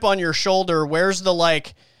the chip on your shoulder? Where's the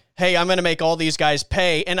like, hey, I'm going to make all these guys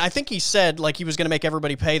pay. And I think he said like he was going to make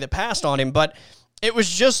everybody pay that passed on him, but it was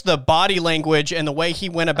just the body language and the way he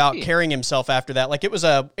went about carrying himself after that. Like it was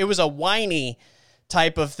a whiny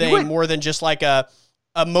type of thing more than just like a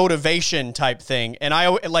motivation type thing. And I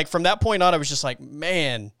like from that point on, I was just like,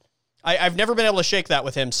 man, I've never been able to shake that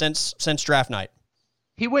with him since draft night.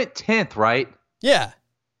 He went 10th, right? Yeah.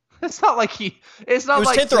 It's not like it was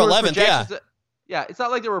like 10th or 11th. Yeah. Yeah, it's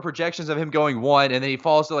not like there were projections of him going 1 and then he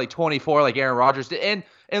falls to like 24 like Aaron Rodgers did.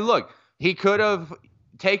 And look, he could have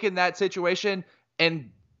taken that situation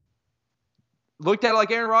and looked at it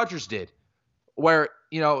like Aaron Rodgers did, where,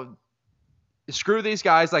 screw these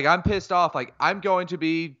guys. Like, I'm pissed off. Like, I'm going to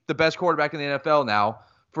be the best quarterback in the NFL now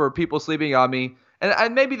for people sleeping on me.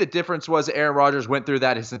 And maybe the difference was Aaron Rodgers went through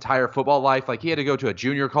that his entire football life. Like, he had to go to a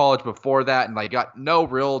junior college before that and like got no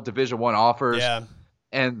real Division I offers. Yeah.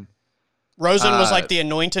 And Rosen was like the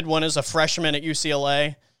anointed one as a freshman at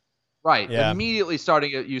UCLA. Right. Yeah. Immediately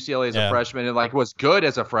starting at UCLA as a freshman and like was good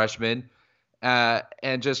as a freshman.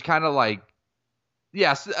 And just kind of like,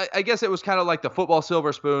 yes, I guess it was kind of like the football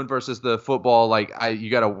silver spoon versus the football, like you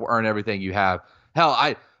got to earn everything you have.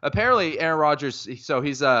 Hell, apparently Aaron Rodgers, so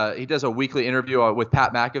he does a weekly interview with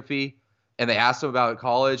Pat McAfee, and they asked him about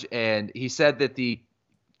college, and he said that the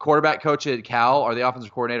quarterback coach at Cal, or the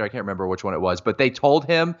offensive coordinator, I can't remember which one it was, but they told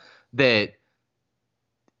him that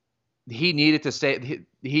he needed to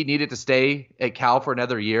stay at Cal for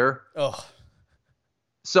another year. Oh.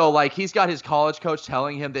 So like he's got his college coach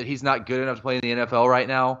telling him that he's not good enough to play in the NFL right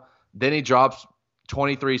now. Then he drops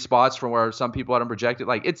 23 spots from where some people had him projected.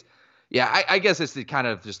 Like I guess it's kind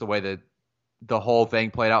of just the way that the whole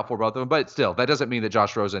thing played out for both of them. But still, that doesn't mean that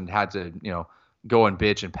Josh Rosen had to, go and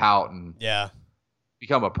bitch and pout and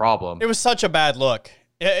become a problem. It was such a bad look.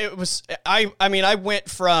 It was, I mean, I went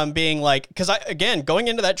from being like, because going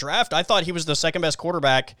into that draft, I thought he was the second best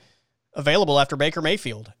quarterback available after Baker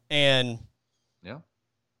Mayfield. And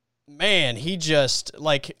man, he just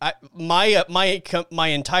like, my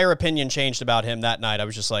entire opinion changed about him that night. I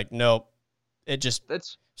was just like, nope. It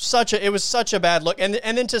was such a bad look. And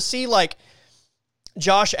then to see like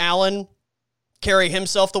Josh Allen carry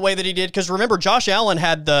himself the way that he did. Cause remember, Josh Allen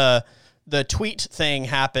had the tweet thing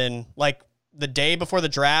happen like the day before the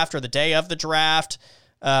draft or the day of the draft,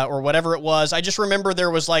 or whatever it was. I just remember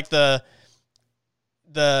there was like the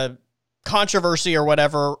controversy or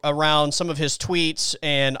whatever around some of his tweets.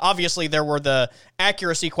 And obviously there were the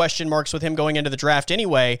accuracy question marks with him going into the draft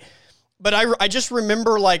anyway. But I just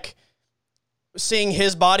remember like seeing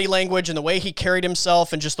his body language and the way he carried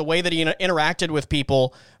himself and just the way that he interacted with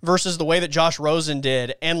people versus the way that Josh Rosen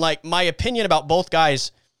did. And like my opinion about both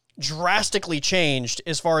guys drastically changed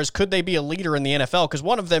as far as could they be a leader in the NFL, because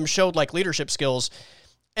one of them showed like leadership skills.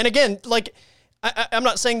 And again, like I'm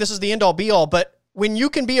not saying this is the end all be all, but when you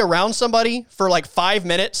can be around somebody for like 5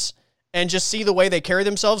 minutes and just see the way they carry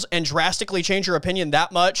themselves and drastically change your opinion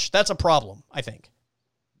that much, that's a problem, I think.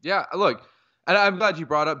 Yeah, look, and I'm glad you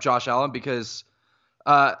brought up Josh Allen because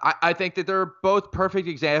I think that they're both perfect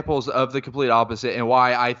examples of the complete opposite, and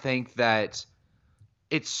why I think that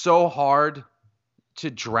it's so hard to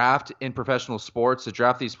draft in professional sports, to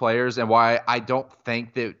draft these players, and why I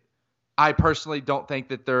personally don't think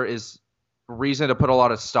that there is reason to put a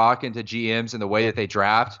lot of stock into GMs and the way that they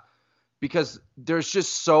draft, because there's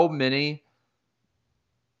just so many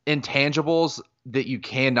intangibles that you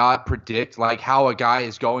cannot predict, like how a guy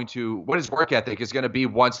is going to, what his work ethic is going to be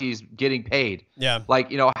once he's getting paid. Yeah.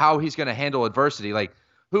 Like, how he's going to handle adversity. Like,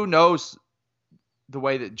 who knows the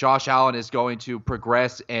way that Josh Allen is going to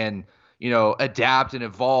progress and, adapt and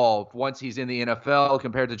evolve once he's in the NFL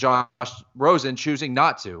compared to Josh Rosen choosing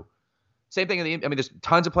not to. Same thing there's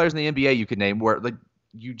tons of players in the NBA you could name where like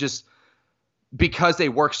you just, because they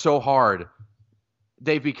work so hard,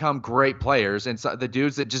 they've become great players. And so the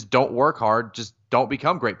dudes that just don't work hard just don't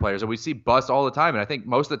become great players. And we see busts all the time. And I think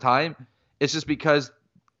most of the time it's just because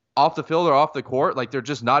off the field or off the court, like they're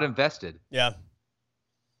just not invested. Yeah.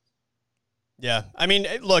 Yeah. I mean,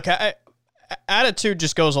 look, attitude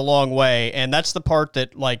just goes a long way. And that's the part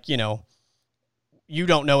that like, you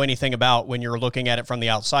don't know anything about when you're looking at it from the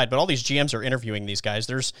outside, but all these GMs are interviewing these guys.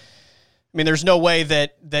 There's no way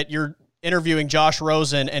that you're interviewing Josh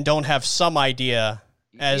Rosen and don't have some idea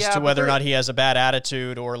as to whether or not he has a bad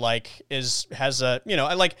attitude or like has a,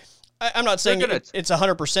 I'm not saying it's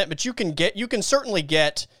 100%, but you can certainly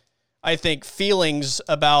get, I think, feelings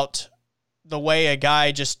about the way a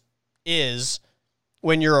guy just is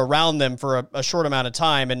when you're around them for a short amount of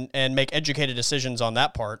time and make educated decisions on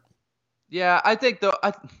that part. Yeah, I think though,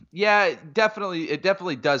 it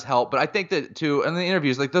definitely does help. But I think that too, in the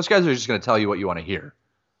interviews, like those guys are just going to tell you what you want to hear.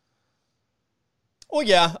 Well,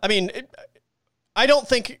 yeah, I mean, I don't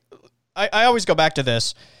think I always go back to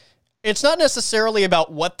this. It's not necessarily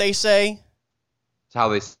about what they say. It's how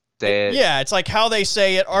they say it. Yeah, it's like how they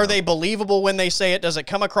say it. Are they believable when they say it? Does it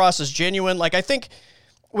come across as genuine? Like, I think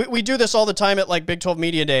we do this all the time at like Big 12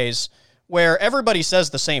 Media Days where everybody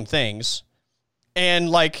says the same things. And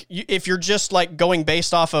like, if you're just like going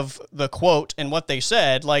based off of the quote and what they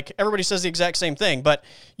said, like everybody says the exact same thing, but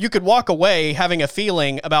you could walk away having a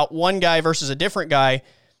feeling about one guy versus a different guy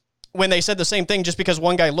when they said the same thing just because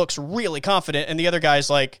one guy looks really confident and the other guy's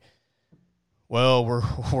like, well,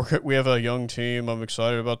 we have a young team. I'm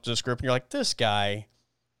excited about this group. And you're like, this guy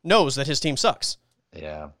knows that his team sucks.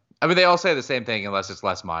 Yeah. I mean, they all say the same thing unless it's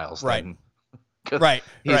Les Miles. Right. Then, right.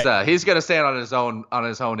 He's going to stand on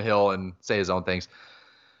his own hill and say his own things.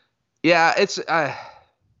 Yeah, it's I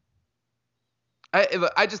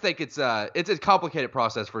just think it's a complicated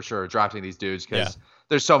process for sure, drafting these dudes, because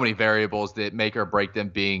there's so many variables that make or break them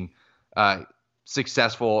being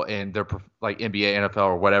successful in their like NBA, NFL,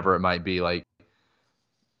 or whatever it might be. Like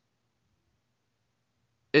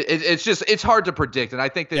it's hard to predict, and I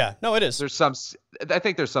think that it is. I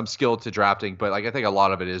think there's some skill to drafting, but like I think a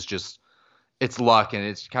lot of it is just it's luck, and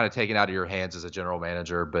it's kind of taken out of your hands as a general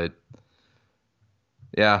manager. But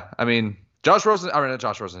yeah, I mean, Josh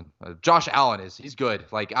Allen he's good.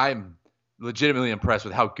 Like I'm legitimately impressed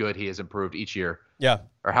with how good he has improved each year. Yeah,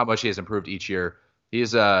 or how much he has improved each year.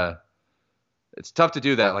 He's it's tough to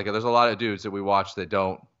do that. Like there's a lot of dudes that we watch that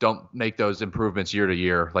don't make those improvements year to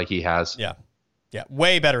year like he has. Yeah. Yeah,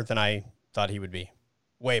 way better than I thought he would be.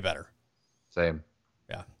 Way better. Same.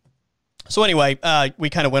 Yeah. So anyway, we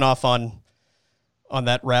kind of went off on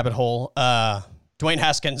that rabbit hole. Dwayne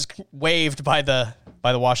Haskins waived by the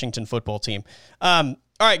Washington football team. All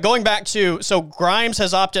right, going back to, so Grimes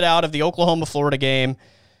has opted out of the Oklahoma-Florida game.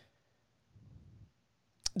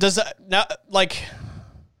 Does that, now, like, I'm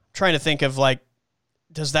trying to think of, like,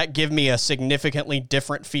 does that give me a significantly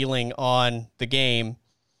different feeling on the game?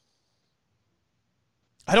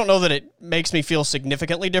 I don't know that it makes me feel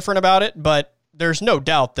significantly different about it, but there's no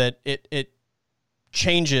doubt that it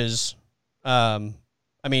changes,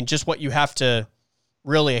 just what you have to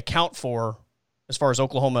really account for as far as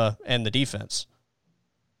Oklahoma and the defense.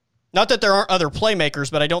 Not that there aren't other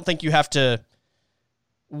playmakers, but I don't think you have to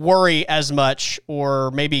worry as much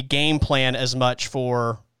or maybe game plan as much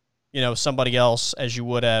for, somebody else as you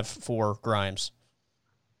would have for Grimes.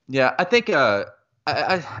 Yeah, I think I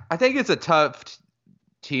think it's a tough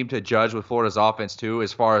team to judge with Florida's offense too,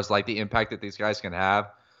 as far as like the impact that these guys can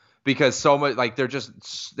have, because so much, like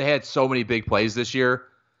they had so many big plays this year.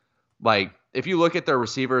 Like if you look at their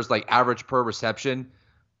receivers, like average per reception,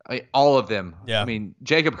 all of them. Yeah. I mean,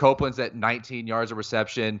 Jacob Copeland's at 19 yards of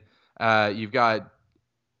reception. You've got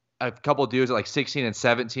a couple of dudes at like 16 and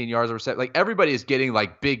 17 yards of reception. Like everybody is getting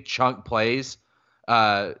like big chunk plays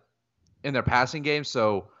in their passing game.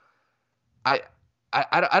 So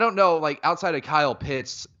I don't know, like outside of Kyle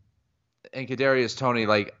Pitts and Kadarious Toney,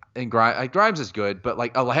 like and Grimes is good, but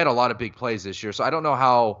like I had a lot of big plays this year, so I don't know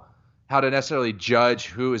how to necessarily judge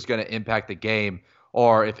who is going to impact the game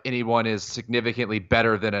or if anyone is significantly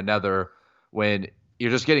better than another when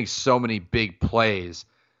you're just getting so many big plays.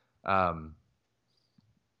 Like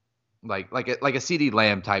a CeeDee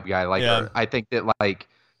Lamb type guy, I think that like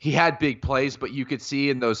he had big plays, but you could see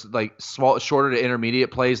in those like small, shorter to intermediate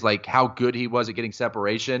plays, like how good he was at getting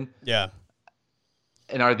separation. Yeah.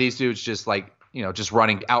 And are these dudes just like, just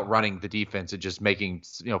outrunning the defense and just making,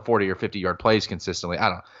 40 or 50 yard plays consistently? I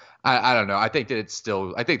don't know. I think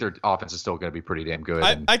that I think their offense is still going to be pretty damn good.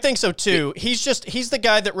 I think so too. He's the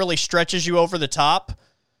guy that really stretches you over the top,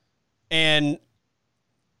 and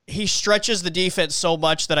he stretches the defense so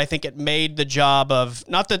much that I think it made the job of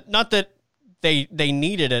not that they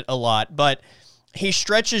needed it a lot, but he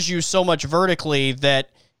stretches you so much vertically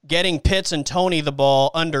that getting Pitts and Toney the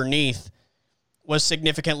ball underneath was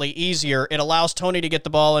significantly easier. It allows Toney to get the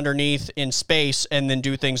ball underneath in space and then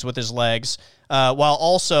do things with his legs, while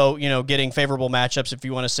also, getting favorable matchups if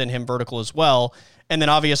you want to send him vertical as well. And then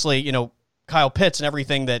obviously, Kyle Pitts and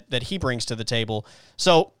everything that he brings to the table.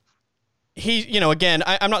 So he, again,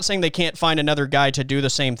 I'm not saying they can't find another guy to do the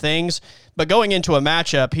same things, but going into a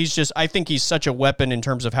matchup, I think he's such a weapon in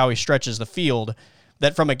terms of how he stretches the field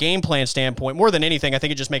that from a game plan standpoint, more than anything, I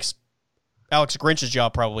think it just makes Alex Grinch's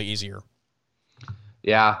job probably easier.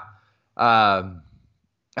 Yeah.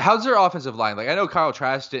 How's their offensive line? Like, I know Kyle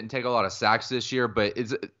Trask didn't take a lot of sacks this year, but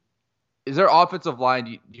is their offensive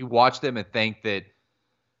line, you watch them and think that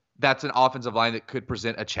that's an offensive line that could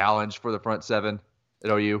present a challenge for the front seven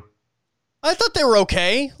at OU? I thought they were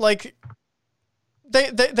okay. Like,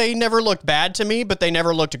 they never looked bad to me, but they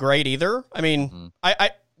never looked great either. I mean, I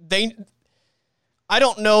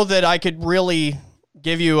don't know that I could really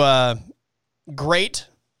give you a great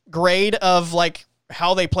grade of like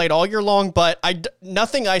how they played all year long, but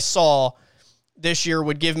nothing I saw this year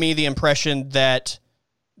would give me the impression that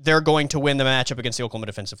they're going to win the matchup against the Oklahoma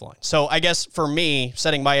defensive line. So I guess for me,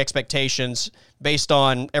 setting my expectations based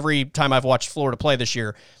on every time I've watched Florida play this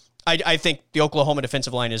year, I think the Oklahoma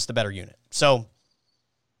defensive line is the better unit. So,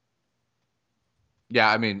 yeah,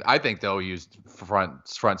 I mean, I think they'll use front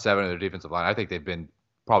seven of their defensive line. I think they've been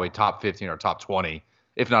probably top 15 or top 20,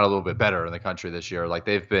 if not a little bit better in the country this year. Like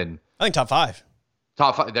they've been, I think top 5.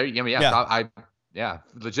 Top 5. There, I mean,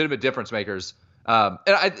 legitimate difference makers. And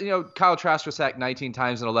Kyle Trask was sacked 19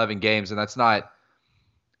 times in 11 games, and that's not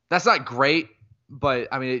great. But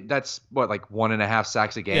I mean, that's what, like 1.5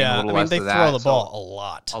 sacks a game, a little less than that. They throw the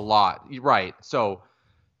ball a lot, right? So,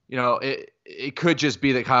 it could just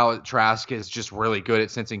be that Kyle Trask is just really good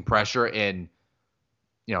at sensing pressure, and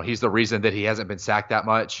he's the reason that he hasn't been sacked that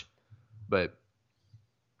much. But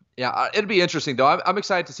yeah, it'd be interesting though. I'm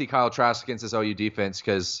excited to see Kyle Trask against this OU defense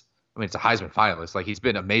because I mean it's a Heisman finalist. Like he's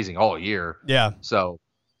been amazing all year. Yeah. So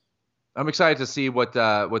I'm excited to see what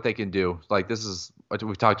they can do. Like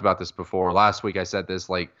we've talked about this before. Last week I said this.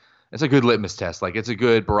 Like it's a good litmus test. Like it's a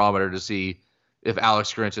good barometer to see if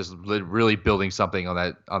Alex Grinch is really building something on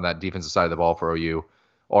that defensive side of the ball for OU,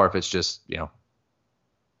 or if it's just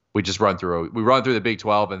we just run through the Big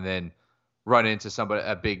 12 and then run into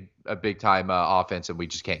a big time offense and we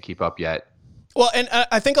just can't keep up yet. Well, and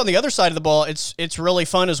I think on the other side of the ball, it's really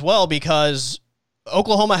fun as well because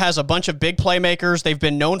Oklahoma has a bunch of big playmakers. They've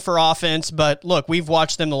been known for offense, but look, we've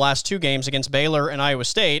watched them the last 2 games against Baylor and Iowa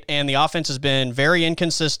State, and the offense has been very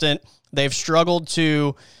inconsistent. They've struggled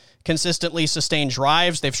to consistently sustain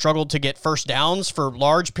drives. They've struggled to get first downs for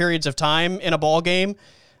large periods of time in a ball game.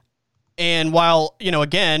 And while,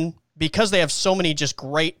 again, because they have so many just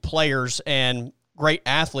great players and great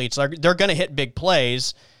athletes, they're going to hit big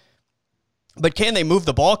plays, but can they move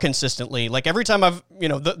the ball consistently? Like every time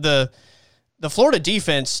the Florida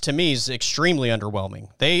defense to me is extremely underwhelming.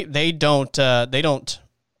 They don't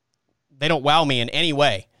wow me in any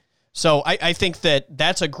way. So I think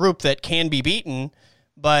that's a group that can be beaten,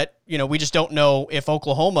 but we just don't know if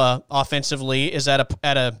Oklahoma offensively is at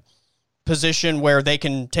a position where they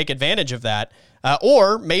can take advantage of that.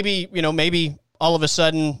 Or maybe all of a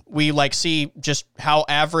sudden we see just how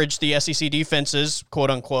average the SEC defenses,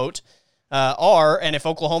 quote unquote, are. And if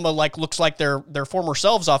Oklahoma looks like their former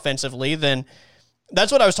selves offensively, then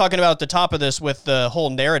that's what I was talking about at the top of this with the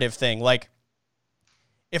whole narrative thing. Like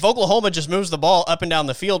if Oklahoma just moves the ball up and down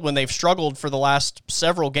the field when they've struggled for the last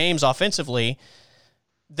several games offensively,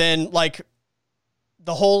 then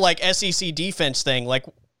the whole SEC defense thing,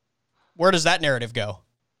 where does that narrative go?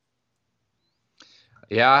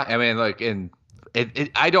 Yeah, I mean,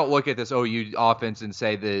 I don't look at this OU offense and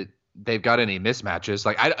say that they've got any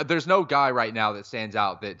mismatches. There's no guy right now that stands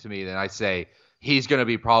out that to me that I say he's going to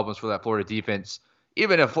be problems for that Florida defense.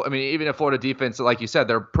 Even if Florida defense, like you said,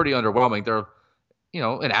 they're pretty underwhelming. They're,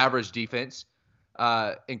 an average defense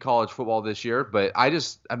in college football this year. But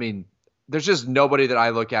there's just nobody that I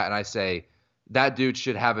look at and I say that dude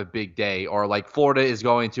should have a big day, or Florida is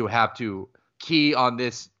going to have to key on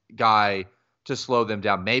this guy to slow them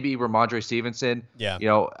down. Maybe Ramondre Stevenson. Yeah.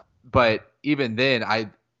 But even then,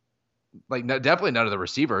 definitely none of the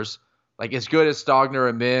receivers. As good as Stogner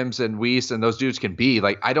and Mims and Weiss and those dudes can be,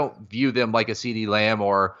 I don't view them like a CeeDee Lamb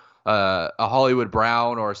or a Hollywood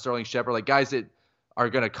Brown or a Sterling Shepard, guys that are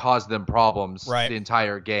going to cause them problems the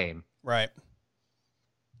entire game. Right.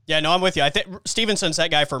 Yeah, no, I'm with you. I think Stevenson's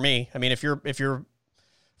that guy for me. I mean, if you're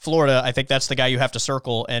Florida, I think that's the guy you have to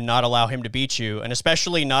circle and not allow him to beat you, and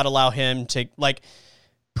especially not allow him to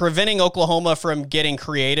preventing Oklahoma from getting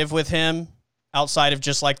creative with him outside of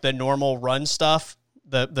just the normal run stuff,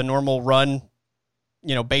 the normal run,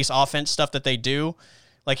 base offense stuff that they do.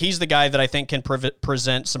 He's the guy that I think can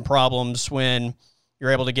present some problems when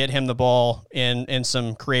you're able to get him the ball in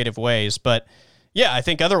some creative ways. But yeah, I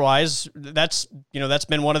think otherwise that's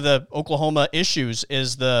been one of the Oklahoma issues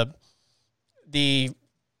is the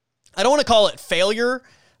I don't want to call it failure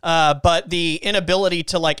but the inability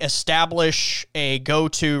to like establish a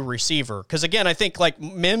go-to receiver. Because again, I think like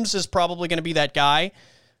Mims is probably going to be that guy.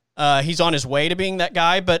 He's on his way to being that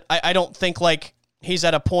guy, but I don't think like he's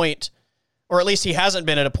at a point, or at least he hasn't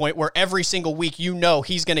been at a point where every single week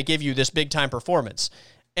he's going to give you this big-time performance.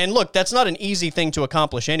 And look, that's not an easy thing to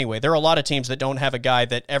accomplish anyway. There are a lot of teams that don't have a guy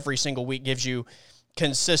that every single week gives you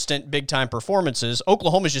consistent big-time performances.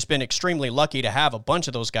 Oklahoma's just been extremely lucky to have a bunch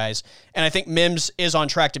of those guys, and I think Mims is on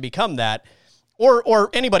track to become that, or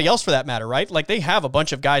anybody else for that matter, right? Like, they have a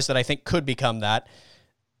bunch of guys that I think could become that.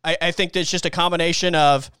 I think that's just a combination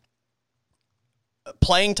of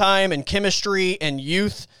playing time and chemistry and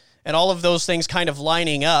youth and all of those things kind of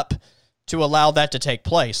lining up to allow that to take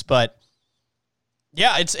place. But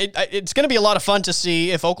yeah, it's going to be a lot of fun to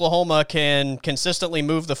see if Oklahoma can consistently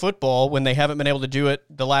move the football when they haven't been able to do it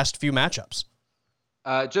the last few matchups.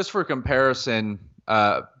 Just for comparison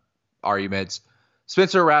arguments,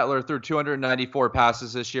 Spencer Rattler threw 294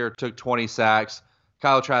 passes this year, took 20 sacks.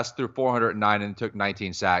 Kyle Trask threw 409 and took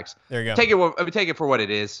 19 sacks. There you go. Take it for what it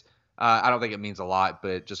is. I don't think it means a lot,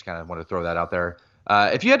 but just kind of want to throw that out there.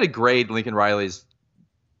 If you had to grade Lincoln Riley's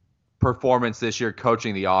performance this year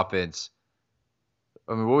coaching the offense,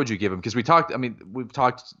 I mean, what would you give him? Because we've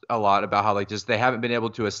talked a lot about how like just they haven't been able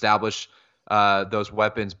to establish those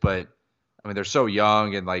weapons, but I mean they're so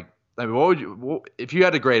young and like I mean, if you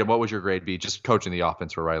had to grade him, what would your grade be? Just coaching the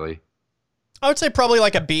offense for Riley. I would say probably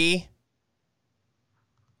like a B.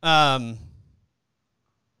 Part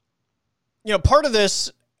of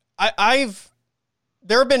this,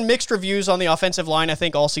 there have been mixed reviews on the offensive line, I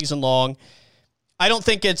think, all season long. I don't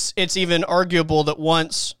think it's even arguable that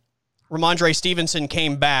once Ramondre Stevenson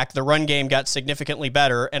came back, the run game got significantly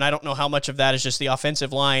better, and I don't know how much of that is just the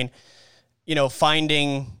offensive line,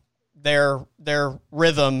 finding their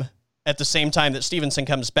rhythm at the same time that Stevenson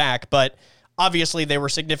comes back. But obviously they were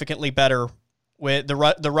significantly better with the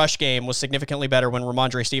rush game was significantly better when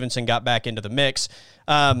Ramondre Stevenson got back into the mix.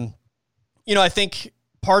 I think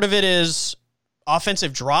part of it is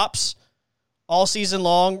offensive drops all season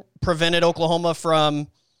long prevented Oklahoma from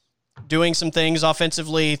doing some things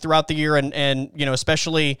offensively throughout the year. And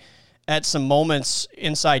especially at some moments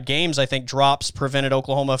inside games, I think drops prevented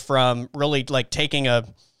Oklahoma from really like taking a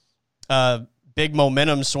big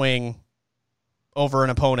momentum swing over an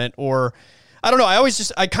opponent. Or I don't know.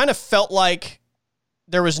 I kind of felt like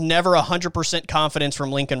there was never 100% confidence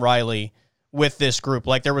from Lincoln Riley with this group.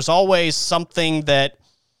 Like there was always something that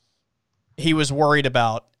he was worried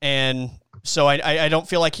about. And so I don't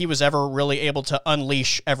feel like he was ever really able to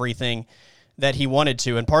unleash everything that he wanted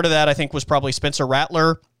to. And part of that, I think, was probably Spencer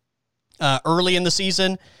Rattler early in the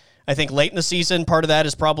season. I think late in the season, part of that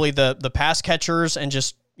is probably the pass catchers and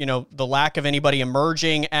just, the lack of anybody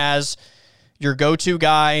emerging as your go-to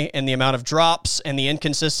guy and the amount of drops and the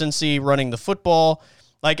inconsistency running the football.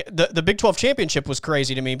 Like the Big 12 championship was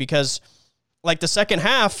crazy to me because like the second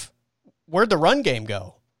half, where'd the run game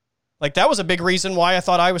go? Like that was a big reason why I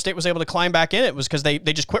thought Iowa State was able to climb back in it was because they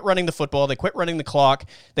just quit running the football. They quit running the clock.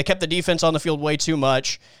 They kept the defense on the field way too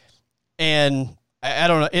much. And I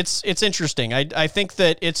don't know. It's interesting. I think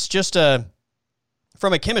that it's just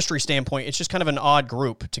from a chemistry standpoint, it's just kind of an odd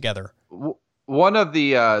group together. One of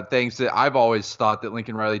the things that I've always thought that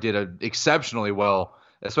Lincoln Riley did exceptionally well,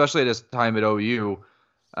 especially at his time at OU,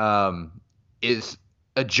 is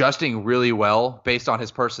adjusting really well based on his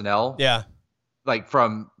personnel. Yeah. Like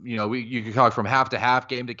from, you could talk from half to half,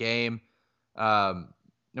 game to game. You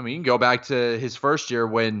can go back to his first year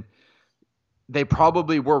when they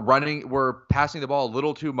probably were passing the ball a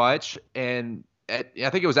little too much. And I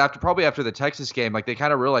think it was after the Texas game, like they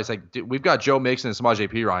kind of realized like, dude, we've got Joe Mixon and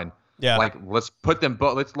Samaje Perine. Yeah. Like let's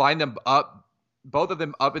line them up, both of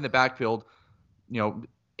them up in the backfield,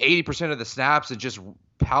 80% of the snaps and just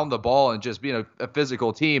pound the ball and just being a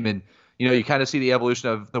physical team. And, you kind of see the evolution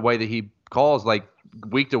of the way that he calls like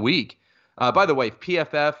week to week. By the way,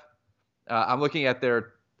 PFF, I'm looking at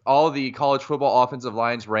all the college football offensive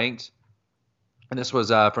lines ranked, and this was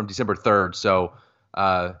from December 3rd, so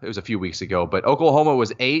it was a few weeks ago. But Oklahoma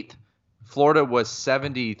was 8th, Florida was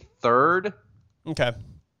 73rd. Okay.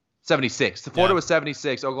 76. Florida was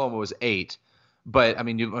 76, Oklahoma was 8. But I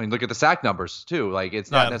mean, look at the sack numbers too. Like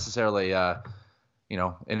it's not necessarily an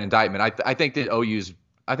indictment. I think that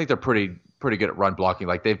I think they're pretty good at run blocking.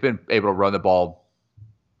 Like they've been able to run the ball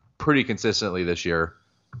pretty consistently this year.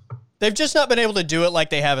 They've just not been able to do it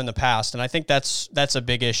like they have in the past, and I think that's a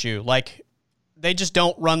big issue. Like they just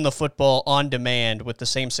don't run the football on demand with the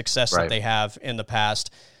same success that they have in the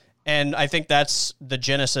past. And I think that's the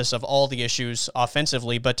genesis of all the issues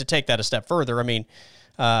offensively. But to take that a step further, I mean,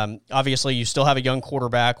 obviously you still have a young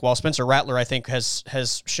quarterback. While Spencer Rattler, I think,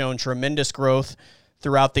 has shown tremendous growth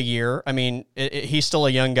throughout the year. I mean, he's still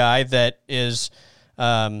a young guy that is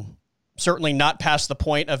certainly not past the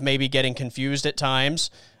point of maybe getting confused at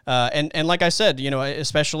times. And like I said,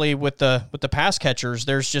 especially with the pass catchers,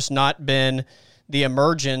 there's just not been the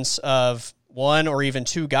emergence of one or even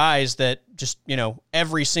two guys that just,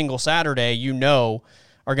 every single Saturday,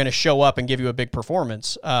 are going to show up and give you a big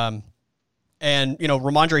performance. And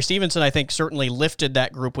Ramondre Stevenson, I think, certainly lifted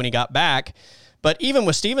that group when he got back. But even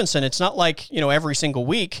with Stevenson, it's not like, every single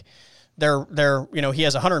week he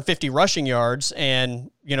has 150 rushing yards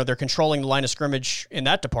and, they're controlling the line of scrimmage in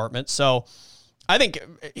that department. So I think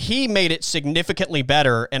he made it significantly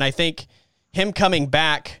better. And I think him coming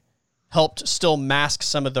back helped still mask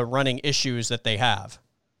some of the running issues that they have.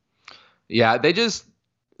 Yeah, they just,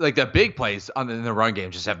 like, the big plays in the run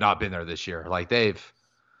game just have not been there this year. Like, they've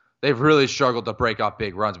really struggled to break off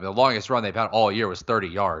big runs. I mean, the longest run they've had all year was 30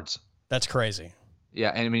 yards. That's crazy. Yeah,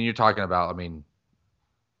 and I mean, you're talking about,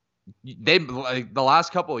 the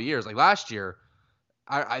last couple of years, like last year,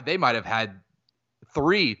 they might have had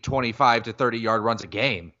 3 25 to 30-yard runs a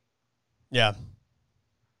game. Yeah.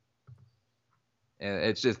 And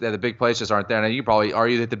it's just that the big plays just aren't there. And you probably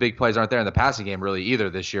argue that the big plays aren't there in the passing game really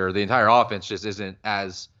either this year. The entire offense just isn't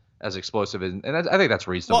as explosive. And I think that's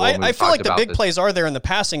reasonable. Well, I feel like the big plays are there in the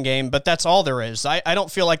passing game, but that's all there is. I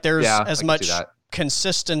don't feel like there's as much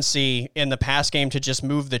consistency in the pass game to just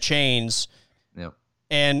move the chains. Yep.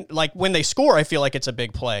 And like when they score, I feel like it's a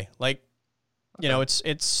big play. Like,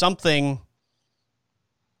 it's something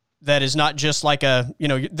that is not just like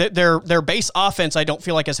their base offense, I don't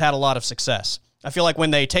feel like has had a lot of success. I feel like when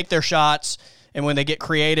they take their shots and when they get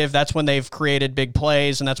creative, that's when they've created big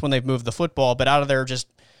plays and that's when they've moved the football. But out of their just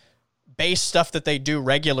base stuff that they do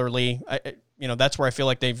regularly, that's where I feel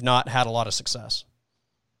like they've not had a lot of success.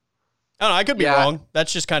 I don't know. I could be wrong.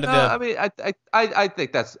 That's just kind of I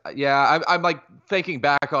think that's, I'm like thinking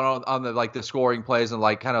back on the, like the scoring plays and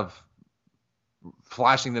like kind of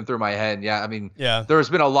flashing them through my head. There's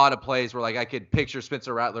been a lot of plays where like I could picture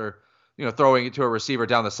Spencer Rattler, throwing it to a receiver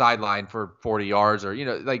down the sideline for 40 yards or,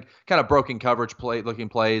 like kind of broken coverage looking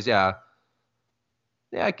plays. I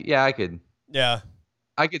could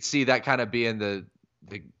see that kind of being the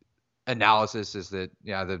analysis is that,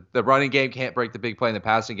 the running game can't break the big play and the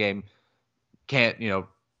passing game can't,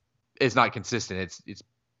 is not consistent. It's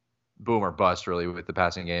boom or bust really with the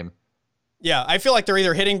passing game. Yeah. I feel like they're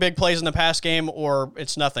either hitting big plays in the pass game or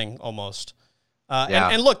it's nothing almost.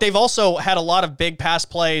 And look, they've also had a lot of big pass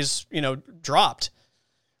plays, dropped.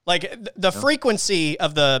 Like the frequency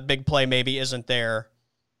of the big play maybe isn't there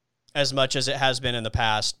as much as it has been in the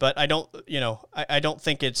past, but I don't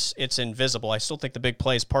think it's invisible. I still think the big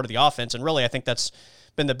play is part of the offense. And really, I think that's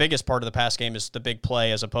been the biggest part of the pass game is the big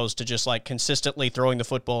play as opposed to just like consistently throwing the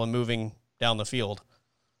football and moving down the field.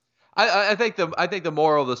 I think the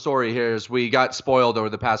moral of the story here is we got spoiled over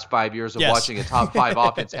the past 5 years of watching a top 5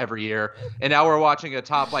 offense every year, and now we're watching a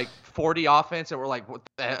top 40 offense, and we're like, what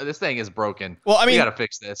the hell? This thing is broken. Well, I mean, we got to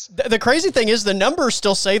fix this. The crazy thing is the numbers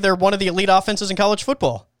still say they're one of the elite offenses in college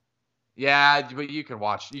football. Yeah, but you can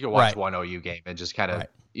watch one OU game and just kind of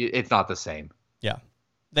it's not the same. Yeah,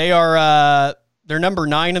 they are they're number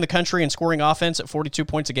 9 in the country in scoring offense at 42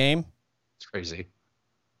 points a game. It's crazy.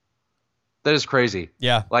 That is crazy.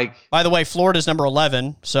 Yeah. By the way, Florida's number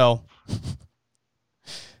 11, so.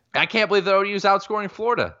 I can't believe that OU's outscoring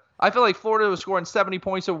Florida. I feel like Florida was scoring 70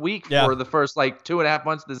 points a week for the first 2.5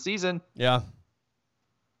 months of the season. Yeah.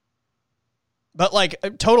 But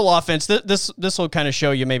total offense, this will kind of show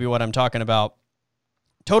you maybe what I'm talking about.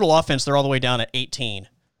 Total offense, they're all the way down at 18.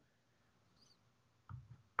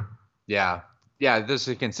 Yeah. Yeah, there's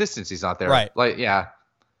a consistency's not there. Right.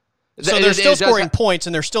 So they're still scoring points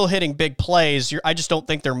and they're still hitting big plays. I just don't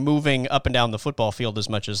think they're moving up and down the football field as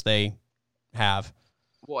much as they have.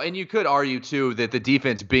 Well, and you could argue, too, that the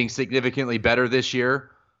defense being significantly better this year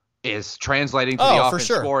is translating to the offense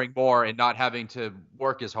scoring more and not having to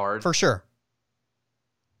work as hard. For sure.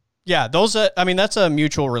 Yeah, that's a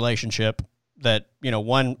mutual relationship that,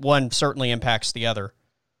 one certainly impacts the other.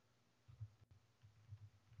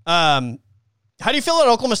 How do you feel at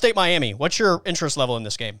Oklahoma State, Miami? What's your interest level in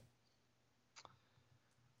this game?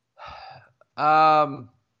 Good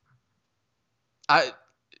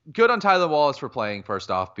on Tyler Wallace for playing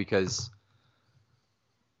first off because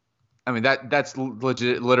that's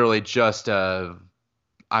literally just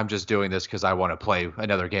I'm just doing this because I want to play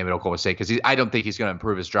another game at Oklahoma State because I don't think he's going to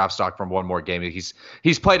improve his draft stock from one more game.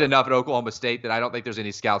 He's played enough at Oklahoma State that I don't think there's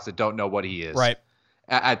any scouts that don't know what he is. Right.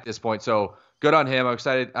 at this point. So good on him. I'm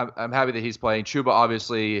excited. I'm happy that he's playing. Chuba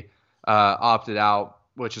obviously opted out,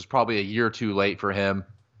 which is probably a year too late for him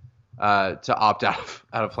to opt out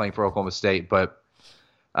of playing for Oklahoma State. But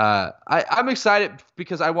I'm excited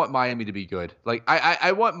because I want Miami to be good. Like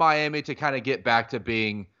I want Miami to kind of get back to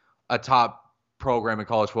being a top program in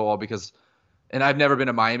college football because, and I've never been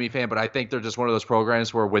a Miami fan, but I think they're just one of those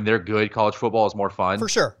programs where when they're good, college football is more fun. For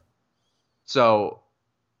sure. So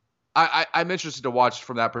I'm interested to watch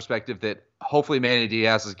from that perspective that hopefully Manny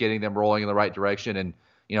Diaz is getting them rolling in the right direction. And,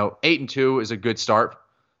 8-2 is a good start,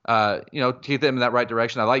 to get them in that right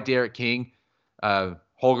direction. I like Derek King.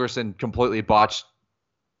 Holgerson completely botched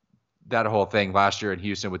that whole thing last year in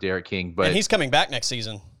Houston with Derek King. And he's coming back next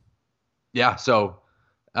season. Yeah, so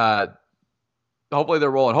hopefully they're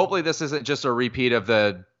rolling. Hopefully this isn't just a repeat of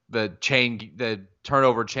the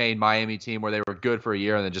turnover chain Miami team where they were good for a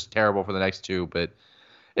year and then just terrible for the next two. But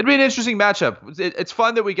it'd be an interesting matchup. It's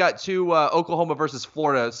fun that we got two Oklahoma versus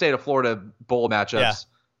Florida, state of Florida bowl matchups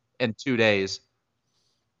in 2 days.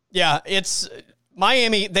 Yeah, it's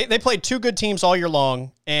Miami. They played two good teams all year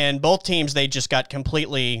long, and both teams they just got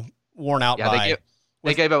completely worn out by.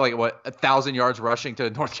 They gave up 1,000 yards rushing to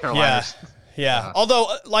North Carolina. Yeah. Although,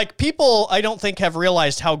 people I don't think have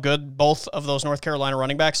realized how good both of those North Carolina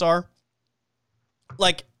running backs are.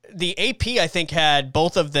 The AP, I think, had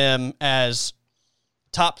both of them as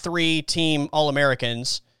top 3 team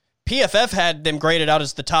All-Americans. PFF had them graded out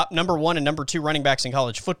as the top number 1 and number 2 running backs in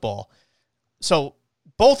college football. So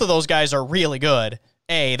both of those guys are really good.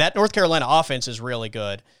 That North Carolina offense is really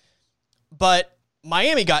good. But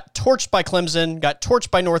Miami got torched by Clemson, got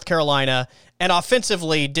torched by North Carolina, and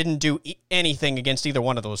offensively didn't do anything against either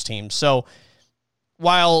one of those teams. So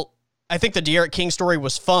while I think the De'Aaron King story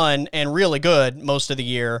was fun and really good most of the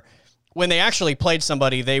year, when they actually played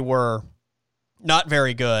somebody, they were not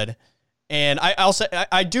very good. And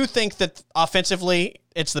I do think that offensively,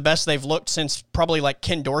 it's the best they've looked since probably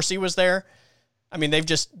Ken Dorsey was there. I mean,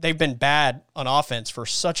 they've been bad on offense for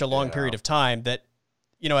such a long period of time that,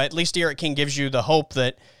 at least De'Aaron King gives you the hope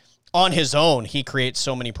that on his own, he creates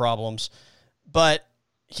so many problems. But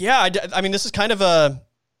yeah, I mean, this is kind of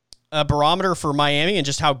a barometer for Miami and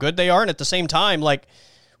just how good they are. And at the same time,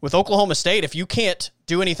 with Oklahoma State, if you can't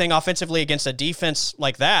do anything offensively against a defense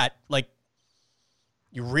like that,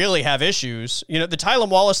 you really have issues. The Tylan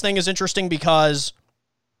Wallace thing is interesting because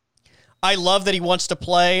I love that he wants to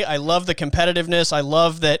play. I love the competitiveness. I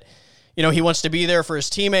love that, he wants to be there for his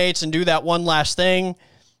teammates and do that one last thing.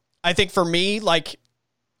 I think for me,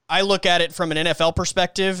 I look at it from an NFL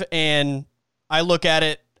perspective, and I look at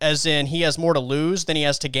it as in he has more to lose than he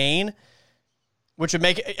has to gain, which would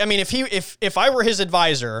make, I mean, if I were his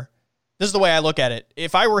advisor, this is the way I look at it.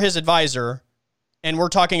 If I were his advisor and we're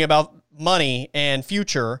talking about money and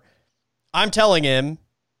future, I'm telling him,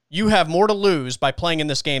 you have more to lose by playing in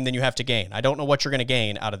this game than you have to gain. I don't know what you're going to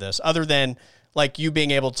gain out of this other than you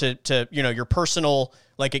being able to your personal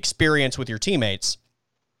experience with your teammates.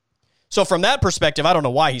 So from that perspective, I don't know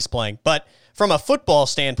why he's playing, but from a football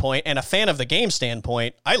standpoint and a fan of the game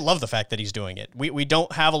standpoint, I love the fact that he's doing it. We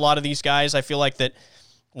don't have a lot of these guys, I feel that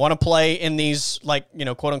want to play in these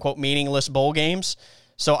quote unquote meaningless bowl games.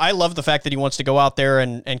 So I love the fact that he wants to go out there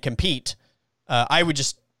and compete. I would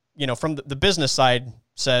just, from the business side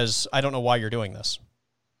says, I don't know why you're doing this.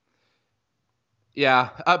 Yeah.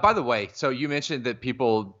 By the way, so you mentioned that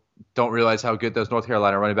people don't realize how good those North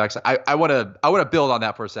Carolina running backs are. I want to build on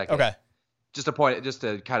that for a second. Okay. Just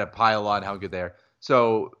to kind of pile on how good they are.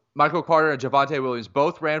 So Michael Carter and Javonte Williams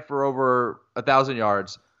both ran for over 1,000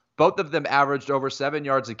 yards. Both of them averaged over 7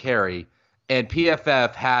 yards a carry. And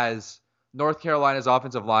PFF has North Carolina's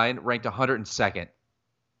offensive line ranked 102nd.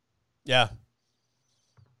 Yeah.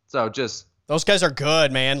 So those guys are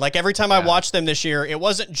good, man. Every time I watched them this year, it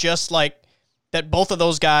wasn't just that both of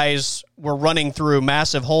those guys were running through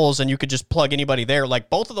massive holes and you could just plug anybody there.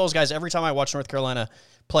 Both of those guys, every time I watched North Carolina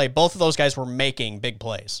play, both of those guys were making big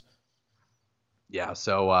plays. Yeah,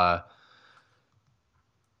 so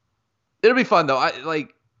it'll be fun though.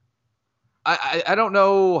 I don't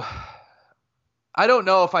know. I don't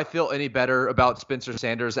know if I feel any better about Spencer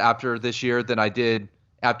Sanders after this year than I did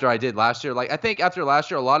after I did last year. I think after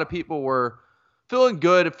last year, a lot of people were feeling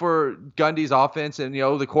good for Gundy's offense and,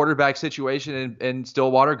 the quarterback situation in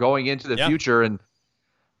Stillwater going into the future. And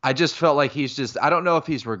I just felt like I don't know if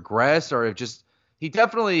he's regressed or if he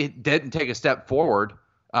definitely didn't take a step forward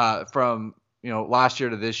from, last year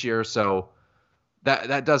to this year. So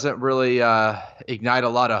that doesn't really ignite a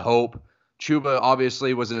lot of hope. Chuba obviously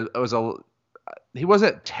he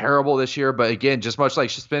wasn't terrible this year, but again, just much like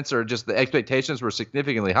Spencer, just the expectations were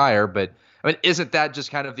significantly higher. But I mean, isn't that just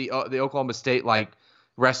kind of the Oklahoma State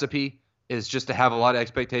recipe is just to have a lot of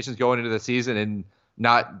expectations going into the season and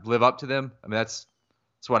not live up to them. I mean, that's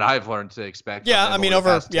what I've learned to expect. Yeah, from I them mean, over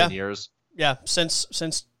the past 10 yeah, years. yeah, since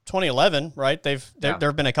 2011, right? There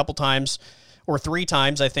have been a couple times, or 3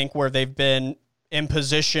 times, I think, where they've been in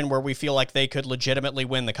position where we feel like they could legitimately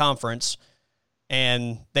win the conference,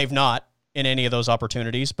 and they've not in any of those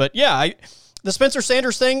opportunities. But yeah, the Spencer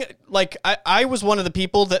Sanders thing, like I was one of the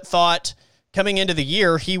people that thought coming into the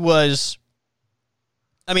year he was,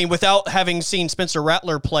 I mean, without having seen Spencer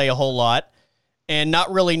Rattler play a whole lot and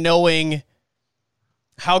not really knowing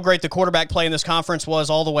how great the quarterback play in this conference was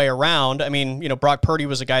all the way around. I mean, Brock Purdy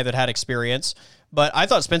was a guy that had experience, but I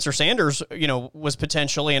thought Spencer Sanders, was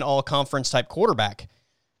potentially an all-conference type quarterback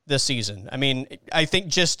this season. I mean, I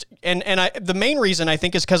think the main reason I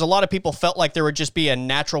think is because a lot of people felt like there would just be a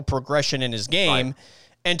natural progression in his game. Right.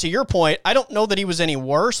 And to your point, I don't know that he was any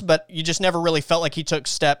worse, but you just never really felt like he took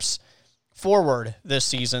steps forward this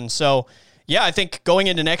season. So yeah, I think going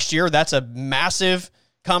into next year, that's a massive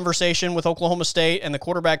conversation with Oklahoma State and the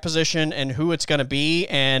quarterback position and who it's going to be.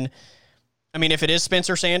 And I mean, if it is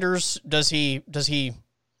Spencer Sanders, does he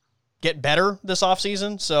get better this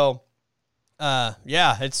offseason? So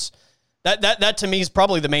yeah, it's that to me is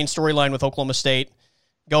probably the main storyline with Oklahoma State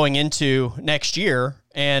going into next year.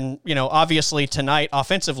 And, obviously tonight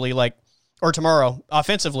offensively, or tomorrow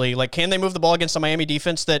offensively, can they move the ball against the Miami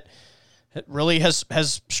defense that really has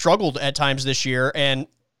struggled at times this year? And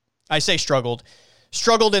I say struggled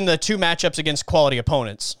in the 2 matchups against quality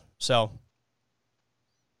opponents. So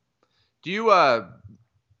do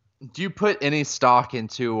you put any stock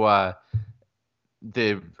into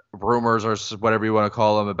the rumors or whatever you want to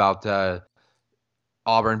call them about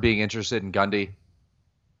Auburn being interested in Gundy?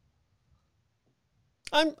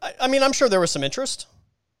 I'm sure there was some interest.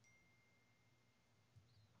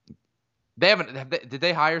 They haven't. Did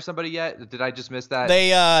they hire somebody yet? Did I just miss that? They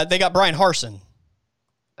got Brian Harsin.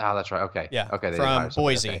 Oh, that's right. Okay. Yeah. Okay. They from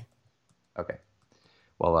Boise. Okay.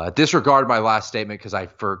 Well, disregard my last statement because I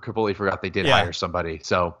completely forgot they did hire somebody.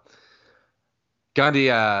 So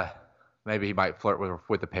Gundy, maybe he might flirt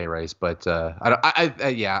with the pay raise, but I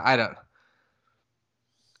don't.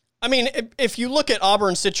 I mean, if you look at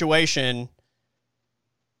Auburn's situation,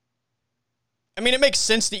 I mean, it makes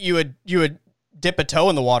sense that you would dip a toe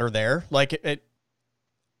in the water there. I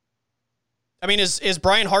mean, is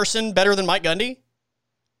Brian Harsin better than Mike Gundy?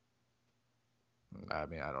 I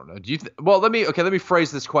mean, I don't know. Do you? Well, let me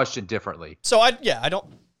phrase this question differently. So I don't.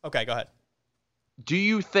 Okay, go ahead. Do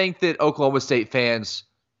you think that Oklahoma State fans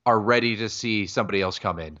are ready to see somebody else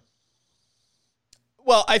come in?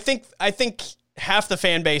 Well, I think half the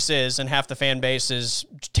fan base is, and half the fan base is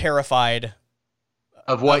terrified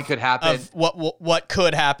of what could happen. Of what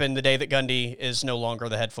could happen the day that Gundy is no longer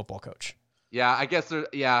the head football coach. Yeah, I guess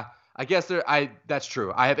that's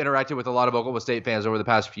true. I have interacted with a lot of Oklahoma State fans over the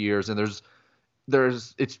past few years, and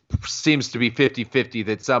it seems to be 50-50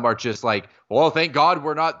 that some are just like, well, thank God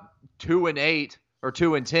we're not 2-8 or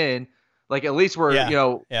 2-10. Like at least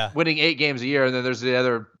we're winning 8 games a year, and then there's the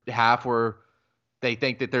other half where they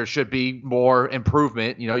think that there should be more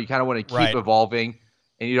improvement. You kind of want to keep evolving,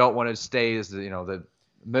 and you don't want to stay as the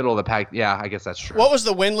middle of the pack. Yeah, I guess that's true. What was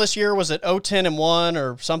the winless year? Was it 0-10-1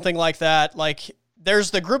 or something like that? Like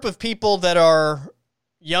there's the group of people that are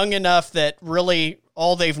young enough that really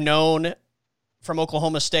all they've known from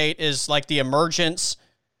Oklahoma State is like the emergence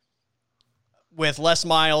with Les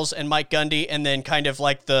Miles and Mike Gundy, and then kind of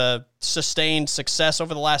like the sustained success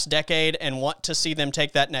over the last decade and want to see them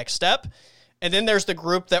take that next step. And then there's the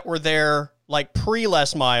group that were there like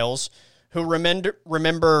pre-Les Miles who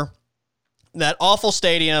remember that awful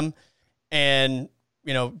stadium and,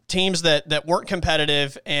 teams that weren't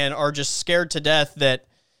competitive and are just scared to death that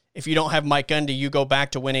if you don't have Mike Gundy, you go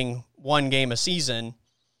back to winning 1 game a season.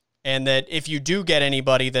 And that if you do get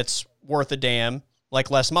anybody that's worth a damn,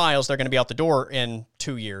 like Les Miles, they're going to be out the door in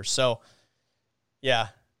 2 years. So, yeah.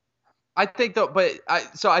 I think though,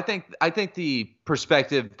 I think the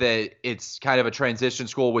perspective that it's kind of a transition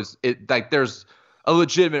school there's a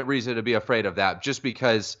legitimate reason to be afraid of that, just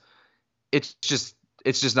because it's just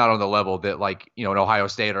not on the level that an Ohio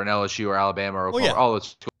State or an LSU or Alabama or Oklahoma, all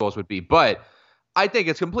those schools would be. But I think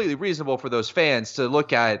it's completely reasonable for those fans to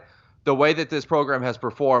look at the way that this program has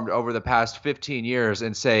performed over the past 15 years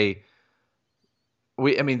and say,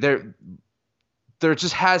 there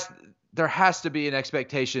has to be an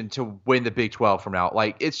expectation to win the Big 12 from now.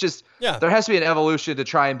 There has to be an evolution to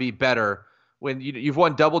try and be better when you've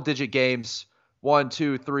won double-digit games 1,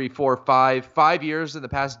 2, 3, 4, 5 years in the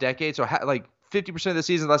past decade. So 50% of the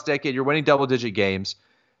season last decade, you're winning double-digit games,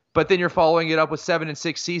 but then you're following it up with 7 and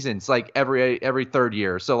 6 seasons every third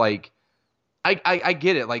year. So I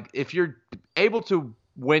get it. Like, if you're able to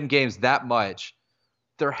win games that much,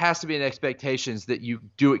 there has to be an expectations that you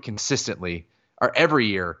do it consistently or every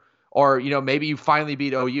year, or, maybe you finally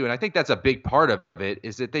beat OU. And I think that's a big part of it,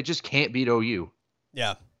 is that they just can't beat OU.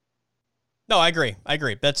 Yeah. No, I agree.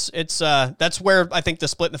 That's where I think the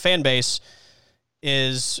split in the fan base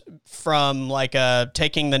is, from like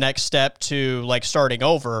taking the next step to like starting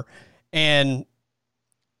over. And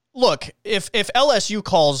look, if LSU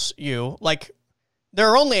calls you, like, there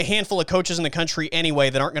are only a handful of coaches in the country anyway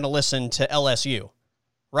that aren't going to listen to LSU,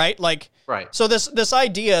 right? Like, right. So this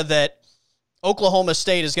idea that Oklahoma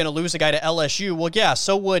State is going to lose a guy to LSU, well, yeah,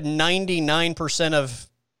 so would 99% of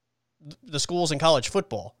the schools in college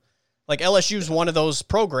football. Like, LSU is one of those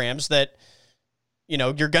programs that,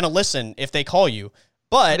 you're going to listen if they call you.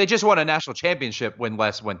 But they just won a national championship when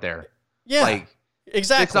Les went there. Yeah, like,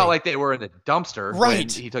 exactly. It's not like they were in the dumpster when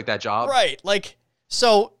he took that job. Right. Like,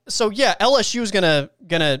 so yeah, LSU is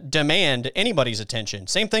gonna demand anybody's attention.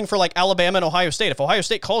 Same thing for like Alabama and Ohio State. If Ohio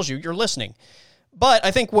State calls you, you're listening. But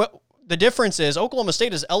I think what the difference is, Oklahoma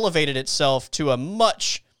State has elevated itself to a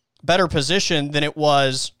much better position than it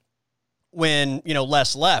was when,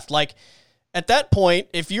 Les left. Like, at that point,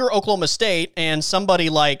 if you're Oklahoma State and somebody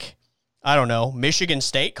like, I don't know, Michigan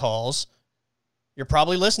State calls, you're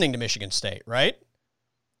probably listening to Michigan State, right?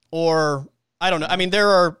 Or, I don't know. I mean, there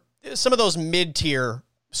are some of those mid-tier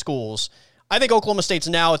schools. I think Oklahoma State's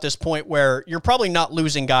now at this point where you're probably not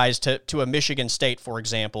losing guys to a Michigan State, for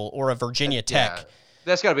example, or a Virginia Tech. Yeah,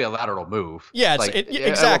 that's got to be a lateral move. Yeah, exactly.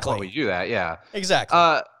 At what point we do that, yeah. Exactly.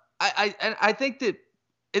 I think that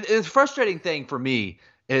it's a frustrating thing for me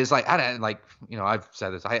is, like, I've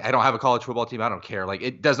said this. I don't have a college football team. I don't care. Like,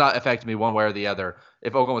 it does not affect me one way or the other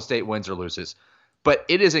if Oklahoma State wins or loses. But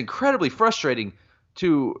it is incredibly frustrating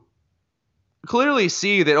to clearly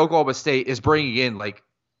see that Oklahoma State is bringing in, like,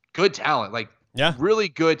 good talent, like, really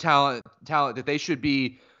good talent that they should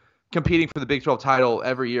be competing for the Big 12 title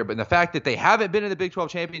every year. But the fact that they haven't been in the Big 12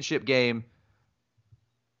 championship game,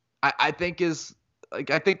 I think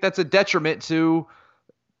that's a detriment to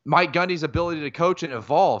Mike Gundy's ability to coach and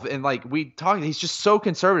evolve. And, like, he's just so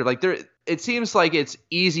conservative. Like, it seems like it's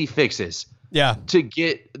easy fixes to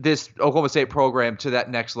get this Oklahoma State program to that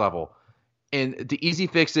next level. And the easy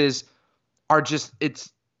fixes are just, it's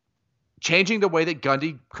changing the way that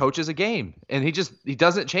Gundy coaches a game. And he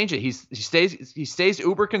doesn't change it. He stays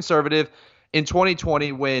uber conservative in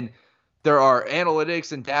 2020 when there are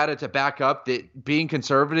analytics and data to back up that being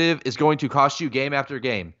conservative is going to cost you game after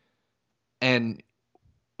game. And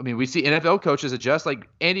I mean, we see NFL coaches adjust. Like,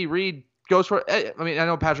 Andy Reid goes for, I mean, I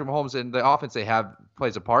know Patrick Mahomes and the offense they have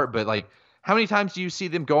plays a part, but, like, how many times do you see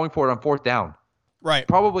them going for it on fourth down? Right.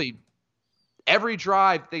 Probably every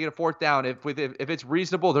drive they get a fourth down. If it's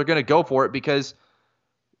reasonable, they're going to go for it because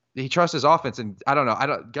he trusts his offense. And I don't know.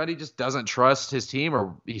 Gundy just doesn't trust his team,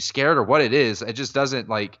 or he's scared, or what it is. It just doesn't,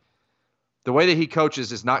 like, the way that he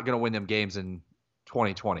coaches is not going to win them games in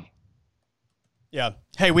 2020. Yeah.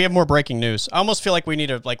 Hey, we have more breaking news. I almost feel like we need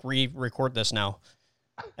to, like, re-record this now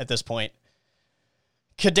at this point.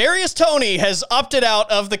 Kadarious Toney has opted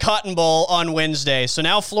out of the Cotton Bowl on Wednesday. So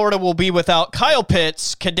now Florida will be without Kyle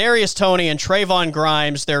Pitts, Kadarious Toney, and Trevon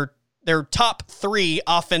Grimes, their top three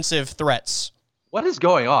offensive threats. What is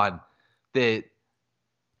going on? Is it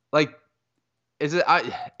like,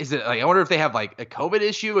 I wonder if they have, like, a COVID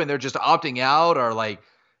issue and they're just opting out, or, like,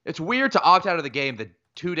 it's weird to opt out of the game the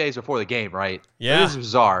 2 days before the game, right? Yeah. It is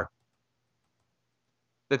bizarre.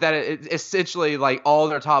 That essentially, like, all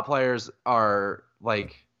their top players are,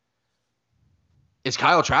 like, is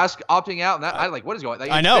Kyle Trask opting out? And that, what is going on?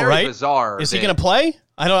 Like, I know, right? Bizarre. Is he going to play?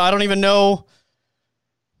 I don't even know.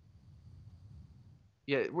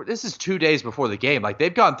 Yeah, this is 2 days before the game. Like,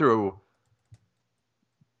 they've gone through,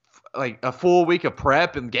 like, a full week of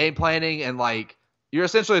prep and game planning, and, like, you're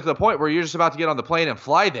essentially to the point where you're just about to get on the plane and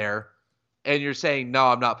fly there, and you're saying, no,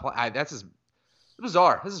 I'm not playing. That's just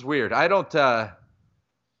bizarre. This is weird. I don't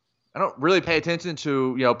really pay attention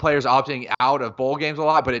to, players opting out of bowl games a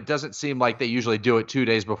lot, but it doesn't seem like they usually do it 2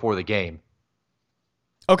 days before the game.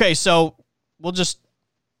 Okay, so we'll just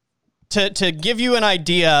to give you an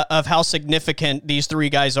idea of how significant these three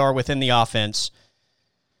guys are within the offense.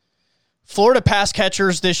 Florida pass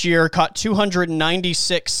catchers this year caught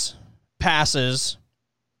 296 passes.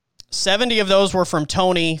 70 of those were from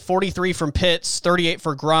Toney, 43 from Pitts, 38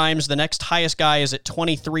 for Grimes. The next highest guy is at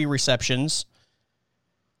 23 receptions.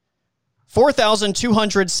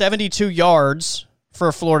 4,272 yards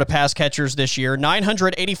for Florida pass catchers this year.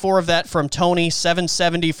 984 of that from Toney,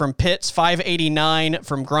 770 from Pitts, 589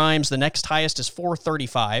 from Grimes. The next highest is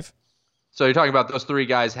 435. So you're talking about those three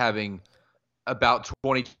guys having about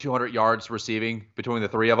 2,200 yards receiving between the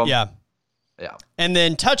three of them. Yeah. Yeah. And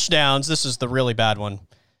then touchdowns, this is the really bad one.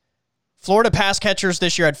 Florida pass catchers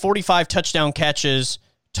this year had 45 touchdown catches.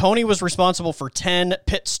 Toney was responsible for 10,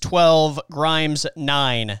 Pitts 12, Grimes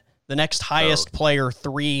 9. The next highest player,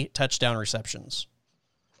 3 touchdown receptions.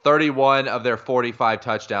 31 of their 45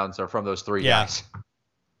 touchdowns are from those 3 guys.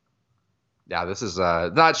 Yeah, this is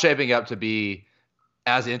not shaping up to be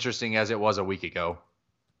as interesting as it was a week ago.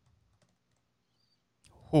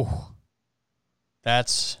 Whew.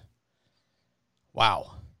 That's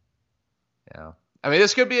wow. Yeah. I mean,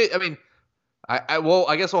 this could be,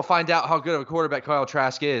 I guess we'll find out how good of a quarterback Kyle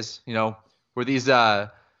Trask is, were these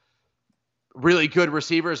really good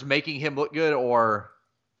receivers making him look good, or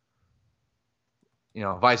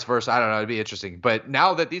vice versa. I don't know. It'd be interesting. But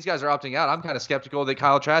now that these guys are opting out, I'm kind of skeptical that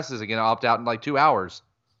Kyle Trask is going to opt out in like 2 hours.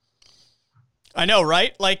 I know,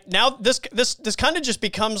 right? Like now this kind of just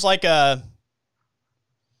becomes like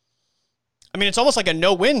it's almost like a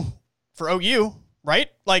no-win for OU, right?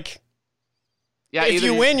 Like, yeah, if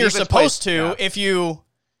you win, you're supposed to. Yeah.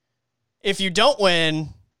 If you don't win,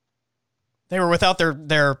 they were without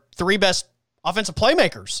their 3 best offensive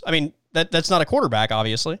playmakers. I mean, that's not a quarterback,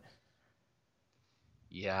 obviously.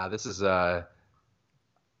 Yeah, this is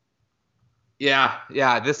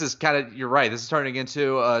this is kind of, you're right. This is turning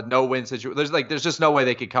into a no-win situation. There's just no way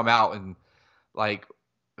they could come out and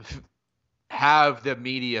have the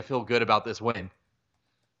media feel good about this win.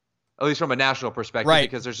 At least from a national perspective,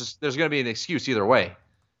 right? Because there's going to be an excuse either way.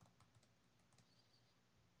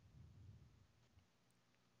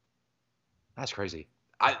 That's crazy.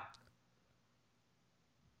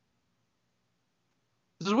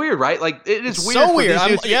 This is weird, right? Like, it is weird. So weird.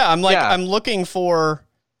 I'm looking for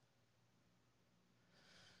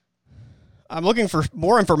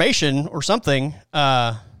more information or something.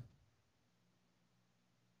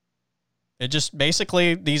 It just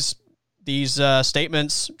basically these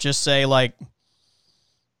statements just say like,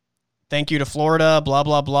 thank you to Florida, blah,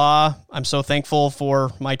 blah, blah. I'm so thankful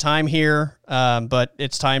for my time here, but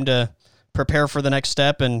it's time to prepare for the next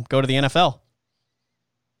step and go to the NFL.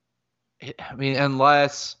 I mean,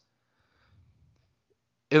 unless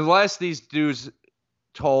these dudes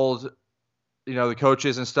told, the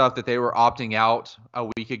coaches and stuff that they were opting out a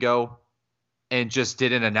week ago and just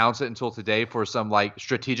didn't announce it until today for some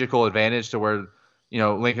strategical advantage to where,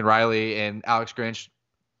 Lincoln Riley and Alex Grinch,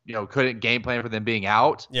 couldn't game plan for them being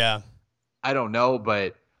out. Yeah. I don't know,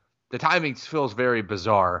 but the timing feels very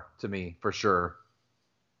bizarre to me for sure.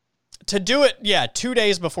 To do it, 2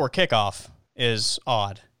 days before kickoff is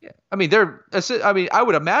odd. Yeah. I mean, I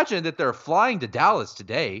would imagine that they're flying to Dallas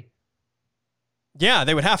today. Yeah,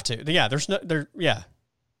 they would have to. Yeah,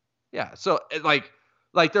 Yeah, so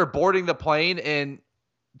they're boarding the plane and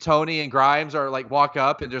Toney and Grimes are walk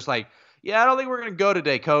up and just I don't think we're going to go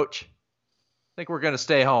today, coach. I think we're going to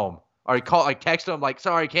stay home. Or text them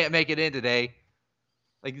sorry, can't make it in today.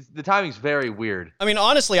 The timing's very weird. I mean,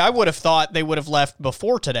 honestly, I would have thought they would have left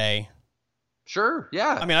before today. Sure,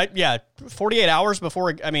 yeah. I mean, 48 hours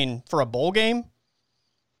before, for a bowl game.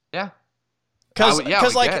 Yeah. Because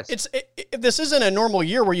this isn't a normal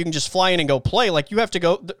year where you can just fly in and go play. You have to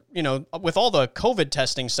go, with all the COVID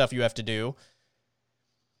testing stuff you have to do.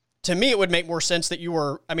 To me, it would make more sense that you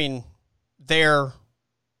were, there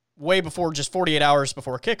way before, just 48 hours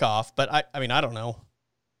before kickoff. But I don't know.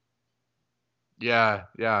 Yeah.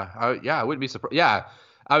 I wouldn't be surprised. Yeah.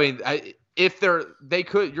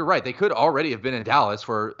 You're right. They could already have been in Dallas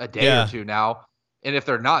for a day or two now. And if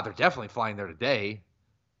they're not, they're definitely flying there today.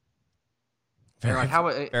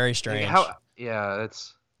 Very strange.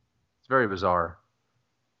 It's very bizarre.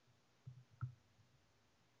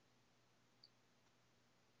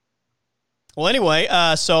 Well, anyway,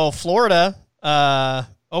 so Florida,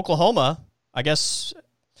 Oklahoma, I guess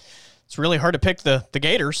it's really hard to pick the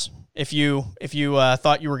Gators if you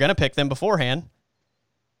thought you were going to pick them beforehand.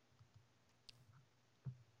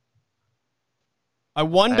 I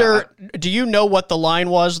wonder, do you know what the line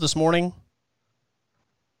was this morning?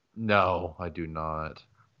 No, I do not.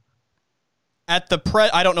 I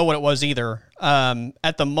don't know what it was either.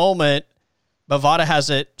 At the moment, Bovada has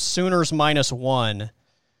it Sooners -1.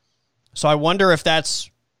 So I wonder if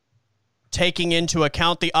that's taking into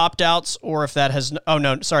account the opt-outs or if that has... Oh,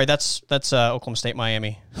 no, sorry, that's Oklahoma State,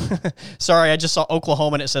 Miami. Sorry, I just saw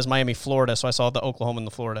Oklahoma and it says Miami, Florida, so I saw the Oklahoma and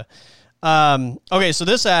the Florida. Okay, so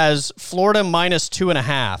this has Florida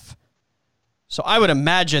 -2.5. So I would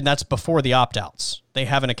imagine that's before the opt-outs. They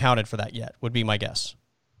haven't accounted for that yet, would be my guess.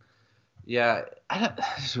 Yeah, I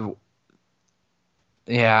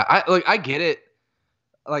get it.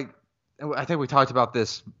 I think we talked about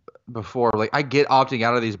this before, like I get opting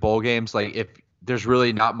out of these bowl games, like if there's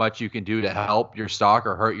really not much you can do to help your stock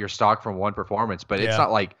or hurt your stock from one performance, but it's Yeah.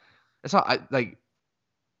 not like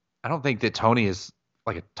I don't think that Toney is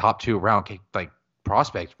like a top 2 round like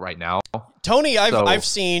prospect right now. Toney, I've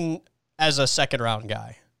seen as a second round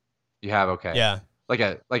guy. You have, okay. Yeah. Like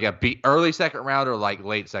a early second round or like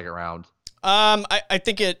late second round. I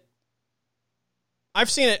think I've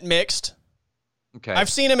seen it mixed. Okay. I've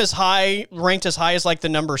seen him ranked as high as like the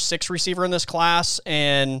number 6 receiver in this class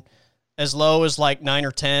and as low as like 9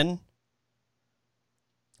 or 10.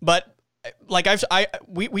 But like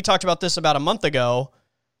we talked about this about a month ago.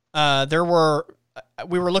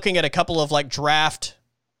 We were looking at a couple of like draft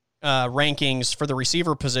rankings for the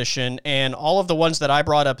receiver position, and all of the ones that I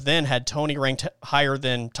brought up then had Toney ranked higher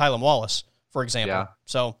than Tylan Wallace, for example. Yeah.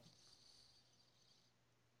 So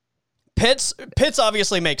Pitts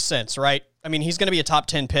obviously makes sense, right? I mean, he's going to be a top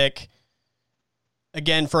 10 pick.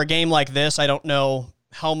 Again, for a game like this, I don't know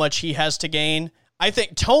how much he has to gain. I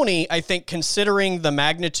think Toney, considering the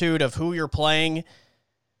magnitude of who you're playing,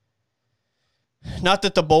 not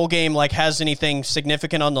that the bowl game like has anything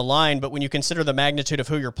significant on the line, but when you consider the magnitude of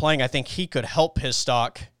who you're playing, I think he could help his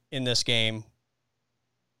stock in this game.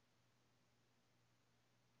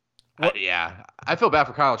 Yeah, I feel bad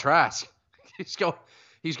for Kyle Trask. He's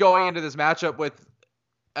going into this matchup with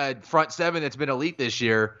a front 7 that's been elite this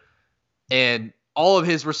year, and all of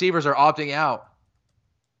his receivers are opting out.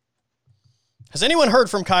 Has anyone heard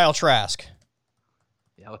from Kyle Trask?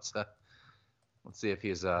 Yeah, let's see if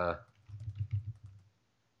he's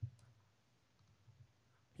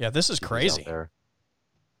Yeah, this is crazy. there.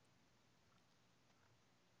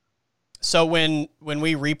 So when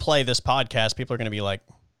we replay this podcast, people are going to be like,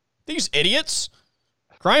 these idiots,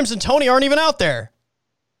 Grimes and Toney aren't even out there.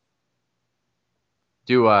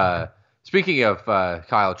 Speaking of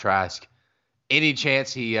Kyle Trask, any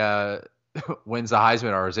chance he wins the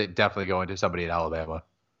Heisman, or is it definitely going to somebody in Alabama?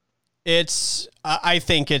 I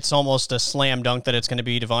think it's almost a slam dunk that it's going to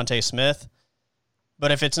be Devontae Smith.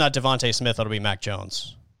 But if it's not Devontae Smith, it'll be Mac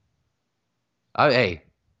Jones. Hey,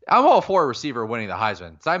 I'm all for a receiver winning the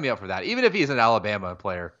Heisman. Sign me up for that. Even if he's an Alabama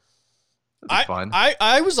player. That'd be fun.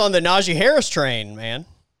 I was on the Najee Harris train, man.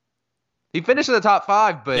 He finished in the top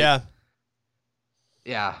 5, but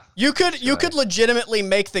yeah. You could legitimately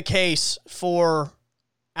make the case for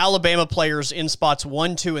Alabama players in spots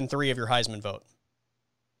 1, 2, and 3 of your Heisman vote.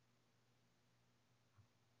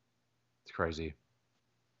 It's crazy.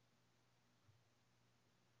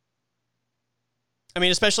 I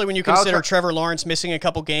mean, especially when you consider Trevor Lawrence missing a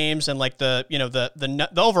couple games and like the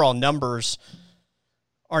overall numbers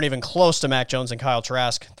aren't even close to Mac Jones and Kyle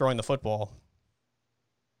Trask throwing the football.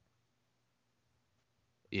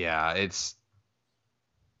 Yeah,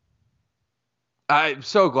 I'm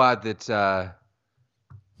so glad that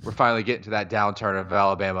we're finally getting to that downturn of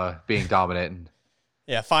Alabama being dominant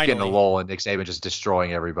and finally getting a lull and Nick Saban just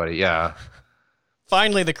destroying everybody. Yeah.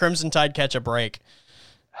 Finally, the Crimson Tide catch a break.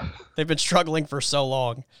 They've been struggling for so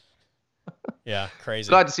long. Yeah, crazy.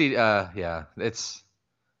 Glad to see. I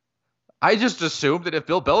just assumed that if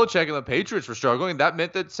Bill Belichick and the Patriots were struggling, that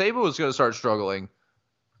meant that Saban was going to start struggling.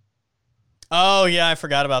 Oh yeah, I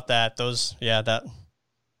forgot about that. There's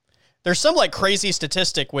some like crazy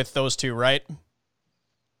statistic with those two, right?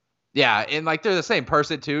 Yeah, and like they're the same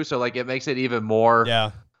person too, so like it makes it even more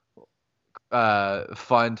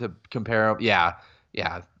fun to compare them.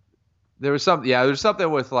 Yeah. There's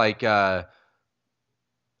something with like I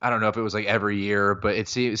don't know if it was like every year, but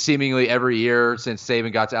it's seemingly every year since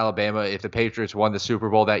Saban got to Alabama, if the Patriots won the Super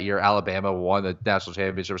Bowl that year, Alabama won the national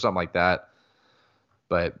championship or something like that.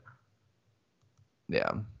 But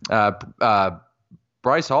yeah,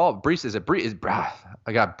 Bryce Hall,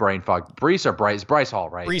 I got brain fog. Bryce Hall,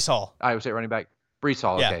 right? Bryce Hall. Iowa State running back. Bryce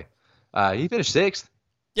Hall. Yeah. Okay. He finished 6th.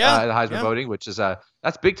 Yeah. In the Heisman voting, which is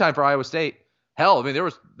that's big time for Iowa State. Hell, I mean,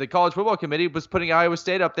 the college football committee was putting Iowa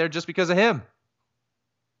State up there just because of him.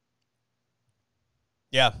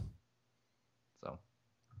 Yeah. So.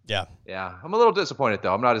 Yeah. Yeah. I'm a little disappointed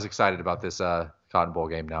though. I'm not as excited about this Cotton Bowl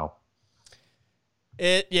game now.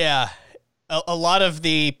 A lot of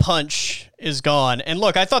the punch is gone. And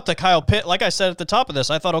look, I thought the Kyle Pitts, like I said at the top of this,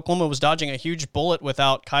 I thought Oklahoma was dodging a huge bullet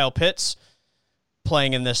without Kyle Pitts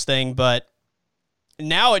playing in this thing, but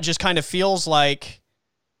now it just kind of feels like,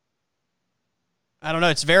 I don't know,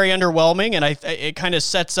 it's very underwhelming, and it kind of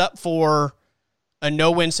sets up for a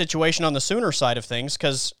no-win situation on the Sooner side of things,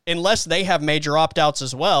 because unless they have major opt-outs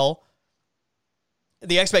as well,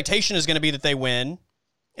 the expectation is going to be that they win.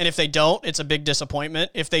 And if they don't, it's a big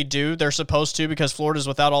disappointment. If they do, they're supposed to, because Florida's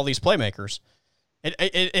without all these playmakers.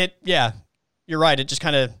 Yeah, you're right. It just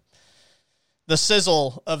kind of, the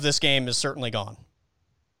sizzle of this game is certainly gone.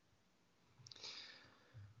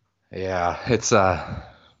 Yeah, it's a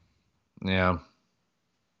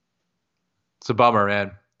bummer,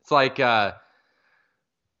 man. It's like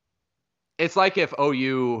if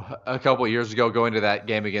OU a couple of years ago going to that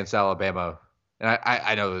game against Alabama, and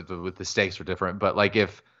I know that the stakes were different, but like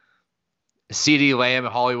if CeeDee Lamb,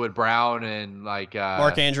 Hollywood Brown, and like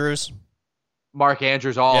Mark Andrews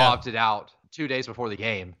all opted out 2 days before the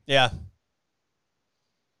game. Yeah.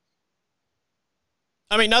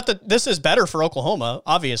 I mean, not that this is better for Oklahoma,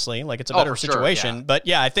 obviously. Like, it's a better situation. Sure, yeah. But,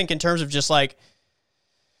 yeah, I think in terms of just, like,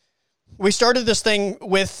 we started this thing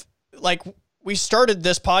with, like, we started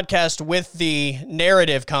this podcast with the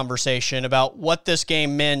narrative conversation about what this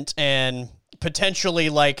game meant and potentially,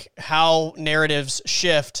 like, how narratives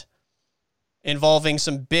shift involving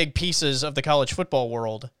some big pieces of the college football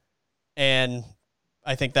world. And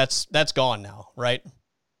I think that's gone now, right?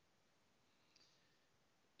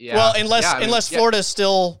 Yeah. Well, unless Florida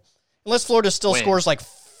still scores like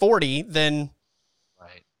 40, then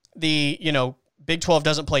right. The, Big 12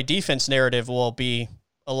 doesn't play defense narrative will be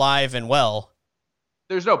alive and well.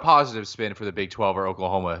 There's no positive spin for the Big 12 or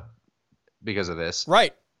Oklahoma because of this.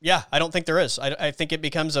 Right. Yeah, I don't think there is. I think it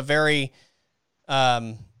becomes a very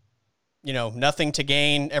nothing to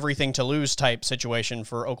gain, everything to lose type situation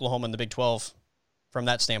for Oklahoma and the Big 12 from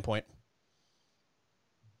that standpoint.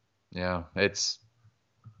 Yeah, it's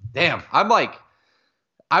damn.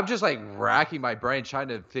 I'm just like racking my brain trying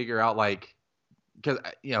to figure out because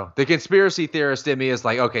the conspiracy theorist in me is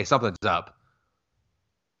like, okay, something's up.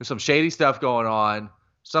 There's some shady stuff going on.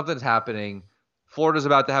 Something's happening. Florida's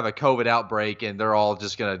about to have a COVID outbreak, and they're all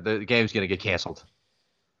just the game's gonna get canceled.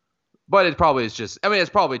 But it's probably just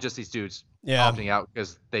these dudes opting out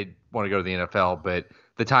because they want to go to the NFL. But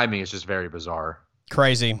the timing is just very bizarre.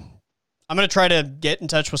 Crazy. I'm gonna try to get in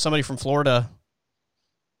touch with somebody from Florida.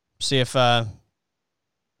 See if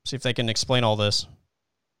they can explain all this.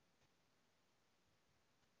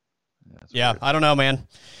 Yeah, I don't know, man.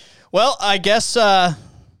 Well, I guess we'll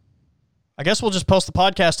just post the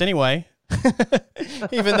podcast anyway.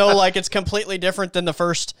 Even though it's completely different than the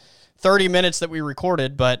first 30 minutes that we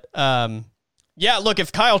recorded. But look,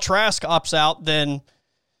 if Kyle Trask opts out, then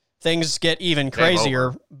things get even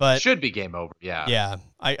crazier. But should be game over. Yeah. Yeah.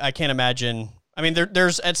 I can't imagine. I mean,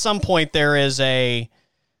 there's at some point there is a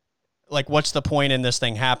what's the point in this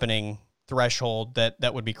thing happening threshold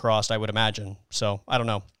that would be crossed, I would imagine. So I don't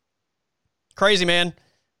know. Crazy, man.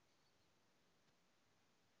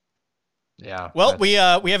 Yeah. Well, we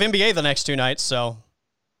have NBA the next 2 nights, so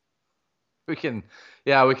we can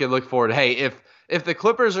look forward. Hey, if the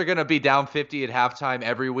Clippers are going to be down 50 at halftime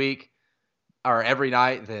every week or every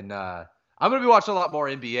night, then I'm going to be watching a lot more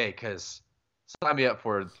NBA because sign me up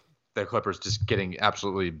for the Clippers just getting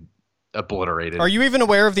absolutely obliterated. Are you even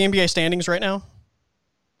aware of the NBA standings right now?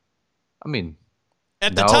 I mean,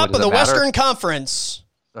 at the top of the Western Conference.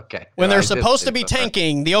 Okay. When they're supposed to be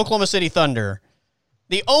tanking the Oklahoma City Thunder,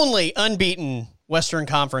 the only unbeaten Western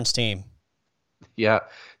Conference team. Yeah.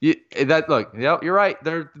 You're right.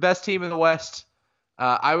 They're the best team in the West.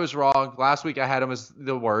 I was wrong. Last week I had them as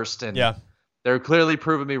the worst, and they're clearly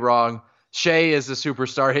proving me wrong. Shea is the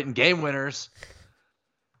superstar hitting game winners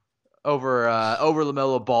over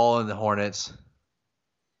LaMelo Ball and the Hornets.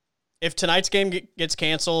 If tonight's game gets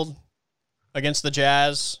canceled against the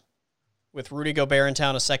Jazz with Rudy Gobert in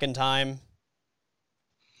town a second time,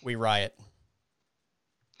 we riot.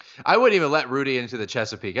 I wouldn't even let Rudy into the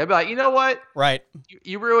Chesapeake. I'd be like, you know what? Right.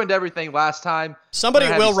 You ruined everything last time. Somebody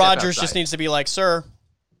at Will Rogers just needs to be like, sir,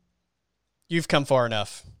 you've come far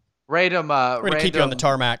enough. We're going to keep you on the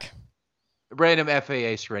tarmac. Random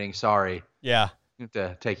FAA screening, sorry. Yeah. We have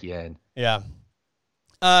to take you in. Yeah.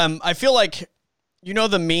 I feel like,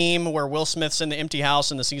 the meme where Will Smith's in the empty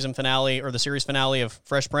house in the season finale or the series finale of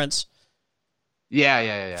Fresh Prince? Yeah.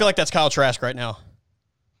 I feel like that's Kyle Trask right now.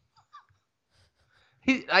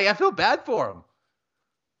 I feel bad for him.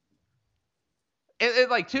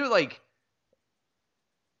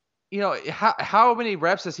 How many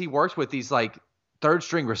reps has he worked with these third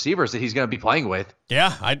string receivers that he's going to be playing with?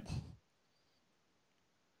 Yeah,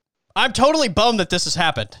 I'm totally bummed that this has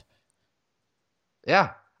happened.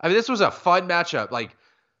 Yeah. I mean, this was a fun matchup.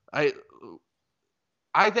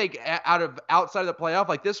 I think outside of the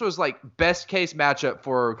playoff, this was best case matchup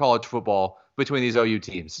for college football between these OU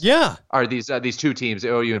teams. Yeah. Or these 2 teams,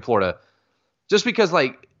 OU and Florida. Just because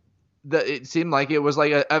it seemed like it was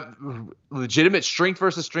a legitimate strength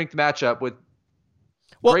versus strength matchup with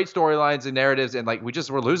great storylines and narratives, and we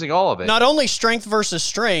just were losing all of it. Not only strength versus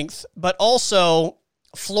strength, but also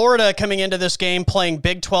Florida coming into this game playing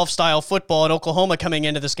Big 12 style football, and Oklahoma coming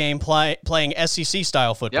into this game playing SEC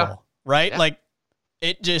style football, right? Like,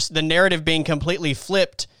 it just, the narrative being completely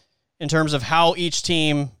flipped in terms of how each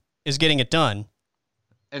team is getting it done.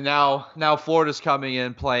 And now Florida's coming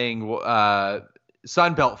in playing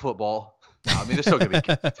Sun Belt football. I mean, they're still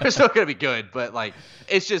gonna be good, but like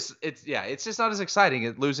it's just not as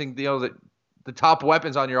exciting. Losing the top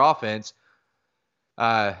weapons on your offense.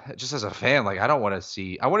 Just as a fan, like I want to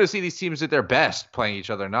see these teams at their best playing each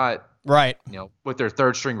other, not right. With their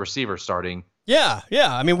third string receiver starting. Yeah.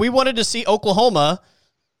 I mean, we wanted to see Oklahoma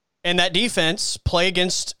and that defense play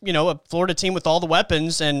against, a Florida team with all the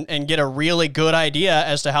weapons and get a really good idea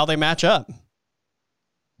as to how they match up.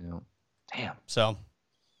 Damn. So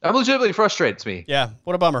that legitimately frustrates me. Yeah.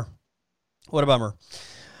 What a bummer. All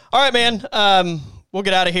right, man. We'll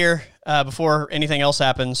get out of here before anything else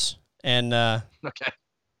happens. And okay.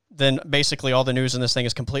 Then basically all the news in this thing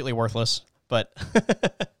is completely worthless. But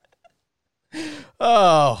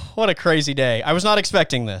oh, what a crazy day. I was not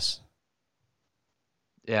expecting this.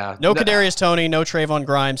 Yeah. No Kadarious Toney, no Trevon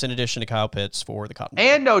Grimes, in addition to Kyle Pitts for the Cotton Bowl.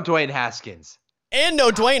 And no Dwayne Haskins.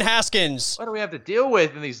 What do we have to deal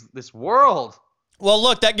with in this world? Well,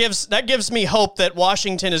 look, that gives me hope that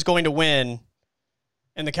Washington is going to win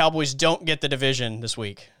and the Cowboys don't get the division this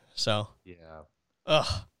week. So, yeah.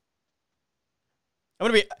 Ugh.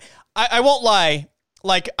 I won't lie,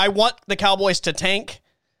 like, I want the Cowboys to tank,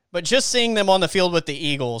 but just seeing them on the field with the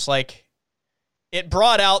Eagles, like, it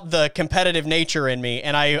brought out the competitive nature in me,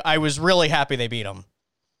 and I was really happy they beat them.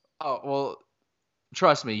 Oh, well,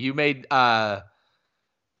 trust me, you made Doug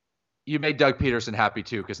Peterson happy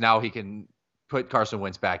too, because now he can put Carson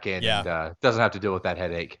Wentz back in and doesn't have to deal with that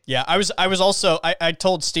headache. Yeah, I was also I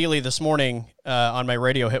told Steely this morning on my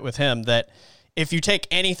radio hit with him that if you take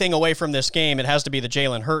anything away from this game, it has to be the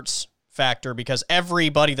Jalen Hurts factor, because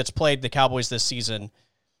everybody that's played the Cowboys this season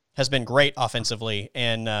has been great offensively,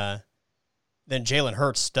 and then Jalen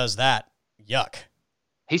Hurts does that. Yuck.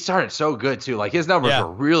 He started so good too. Like his numbers were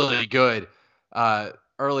really good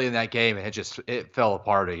early in that game, and it fell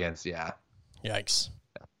apart against Yikes.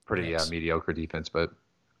 Pretty mediocre defense, but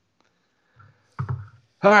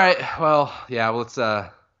all right. Well, let's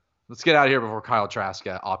get out of here before Kyle Trask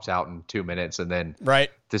opts out in 2 minutes, and then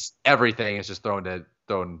everything is just thrown to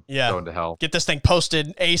hell. Get this thing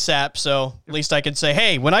posted ASAP, so at least I can say,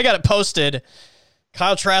 hey, when I got it posted,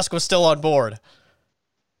 Kyle Trask was still on board.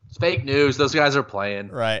 It's fake news. Those guys are playing.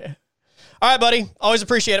 Right. All right, buddy. Always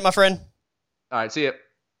appreciate it, my friend. All right, see ya.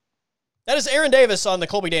 That is Aaron Davis on the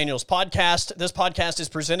Colby Daniels podcast. This podcast is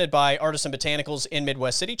presented by Artisan Botanicals in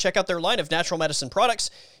Midwest City. Check out their line of natural medicine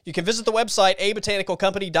products. You can visit the website,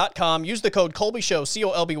 abotanicalcompany.com. Use the code ColbyShow,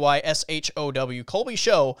 COLBYSHOW, Colby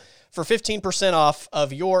Show, for 15% off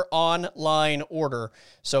of your online order.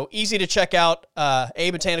 So easy to check out,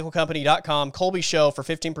 abotanicalcompany.com, Colby Show for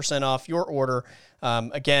 15% off your order.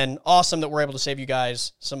 Again, awesome that we're able to save you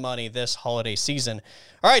guys some money this holiday season.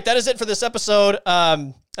 All right, that is it for this episode.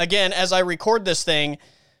 Again, as I record this thing,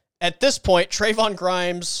 at this point, Trevon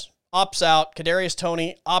Grimes opts out, Kadarious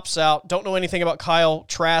Toney opts out. Don't know anything about Kyle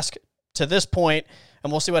Trask to this point, and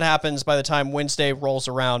we'll see what happens by the time Wednesday rolls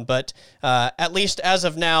around. But at least as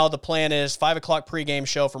of now, the plan is 5 o'clock pregame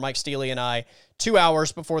show for Mike Steely and I, 2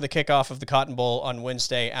 hours before the kickoff of the Cotton Bowl on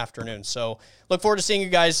Wednesday afternoon. So look forward to seeing you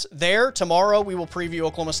guys there. Tomorrow, we will preview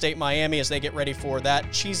Oklahoma State, Miami as they get ready for that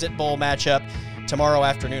Cheez-It Bowl matchup tomorrow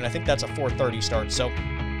afternoon. I think that's a 4:30 start. So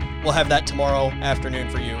we'll have that tomorrow afternoon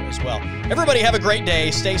for you as well. Everybody have a great day.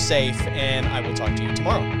 Stay safe, and I will talk to you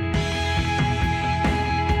tomorrow.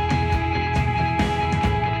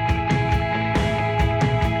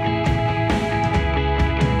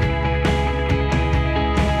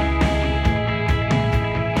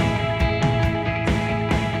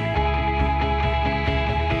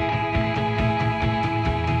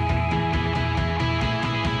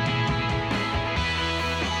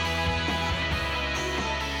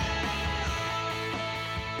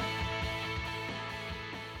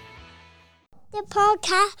 The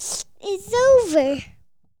podcast is over.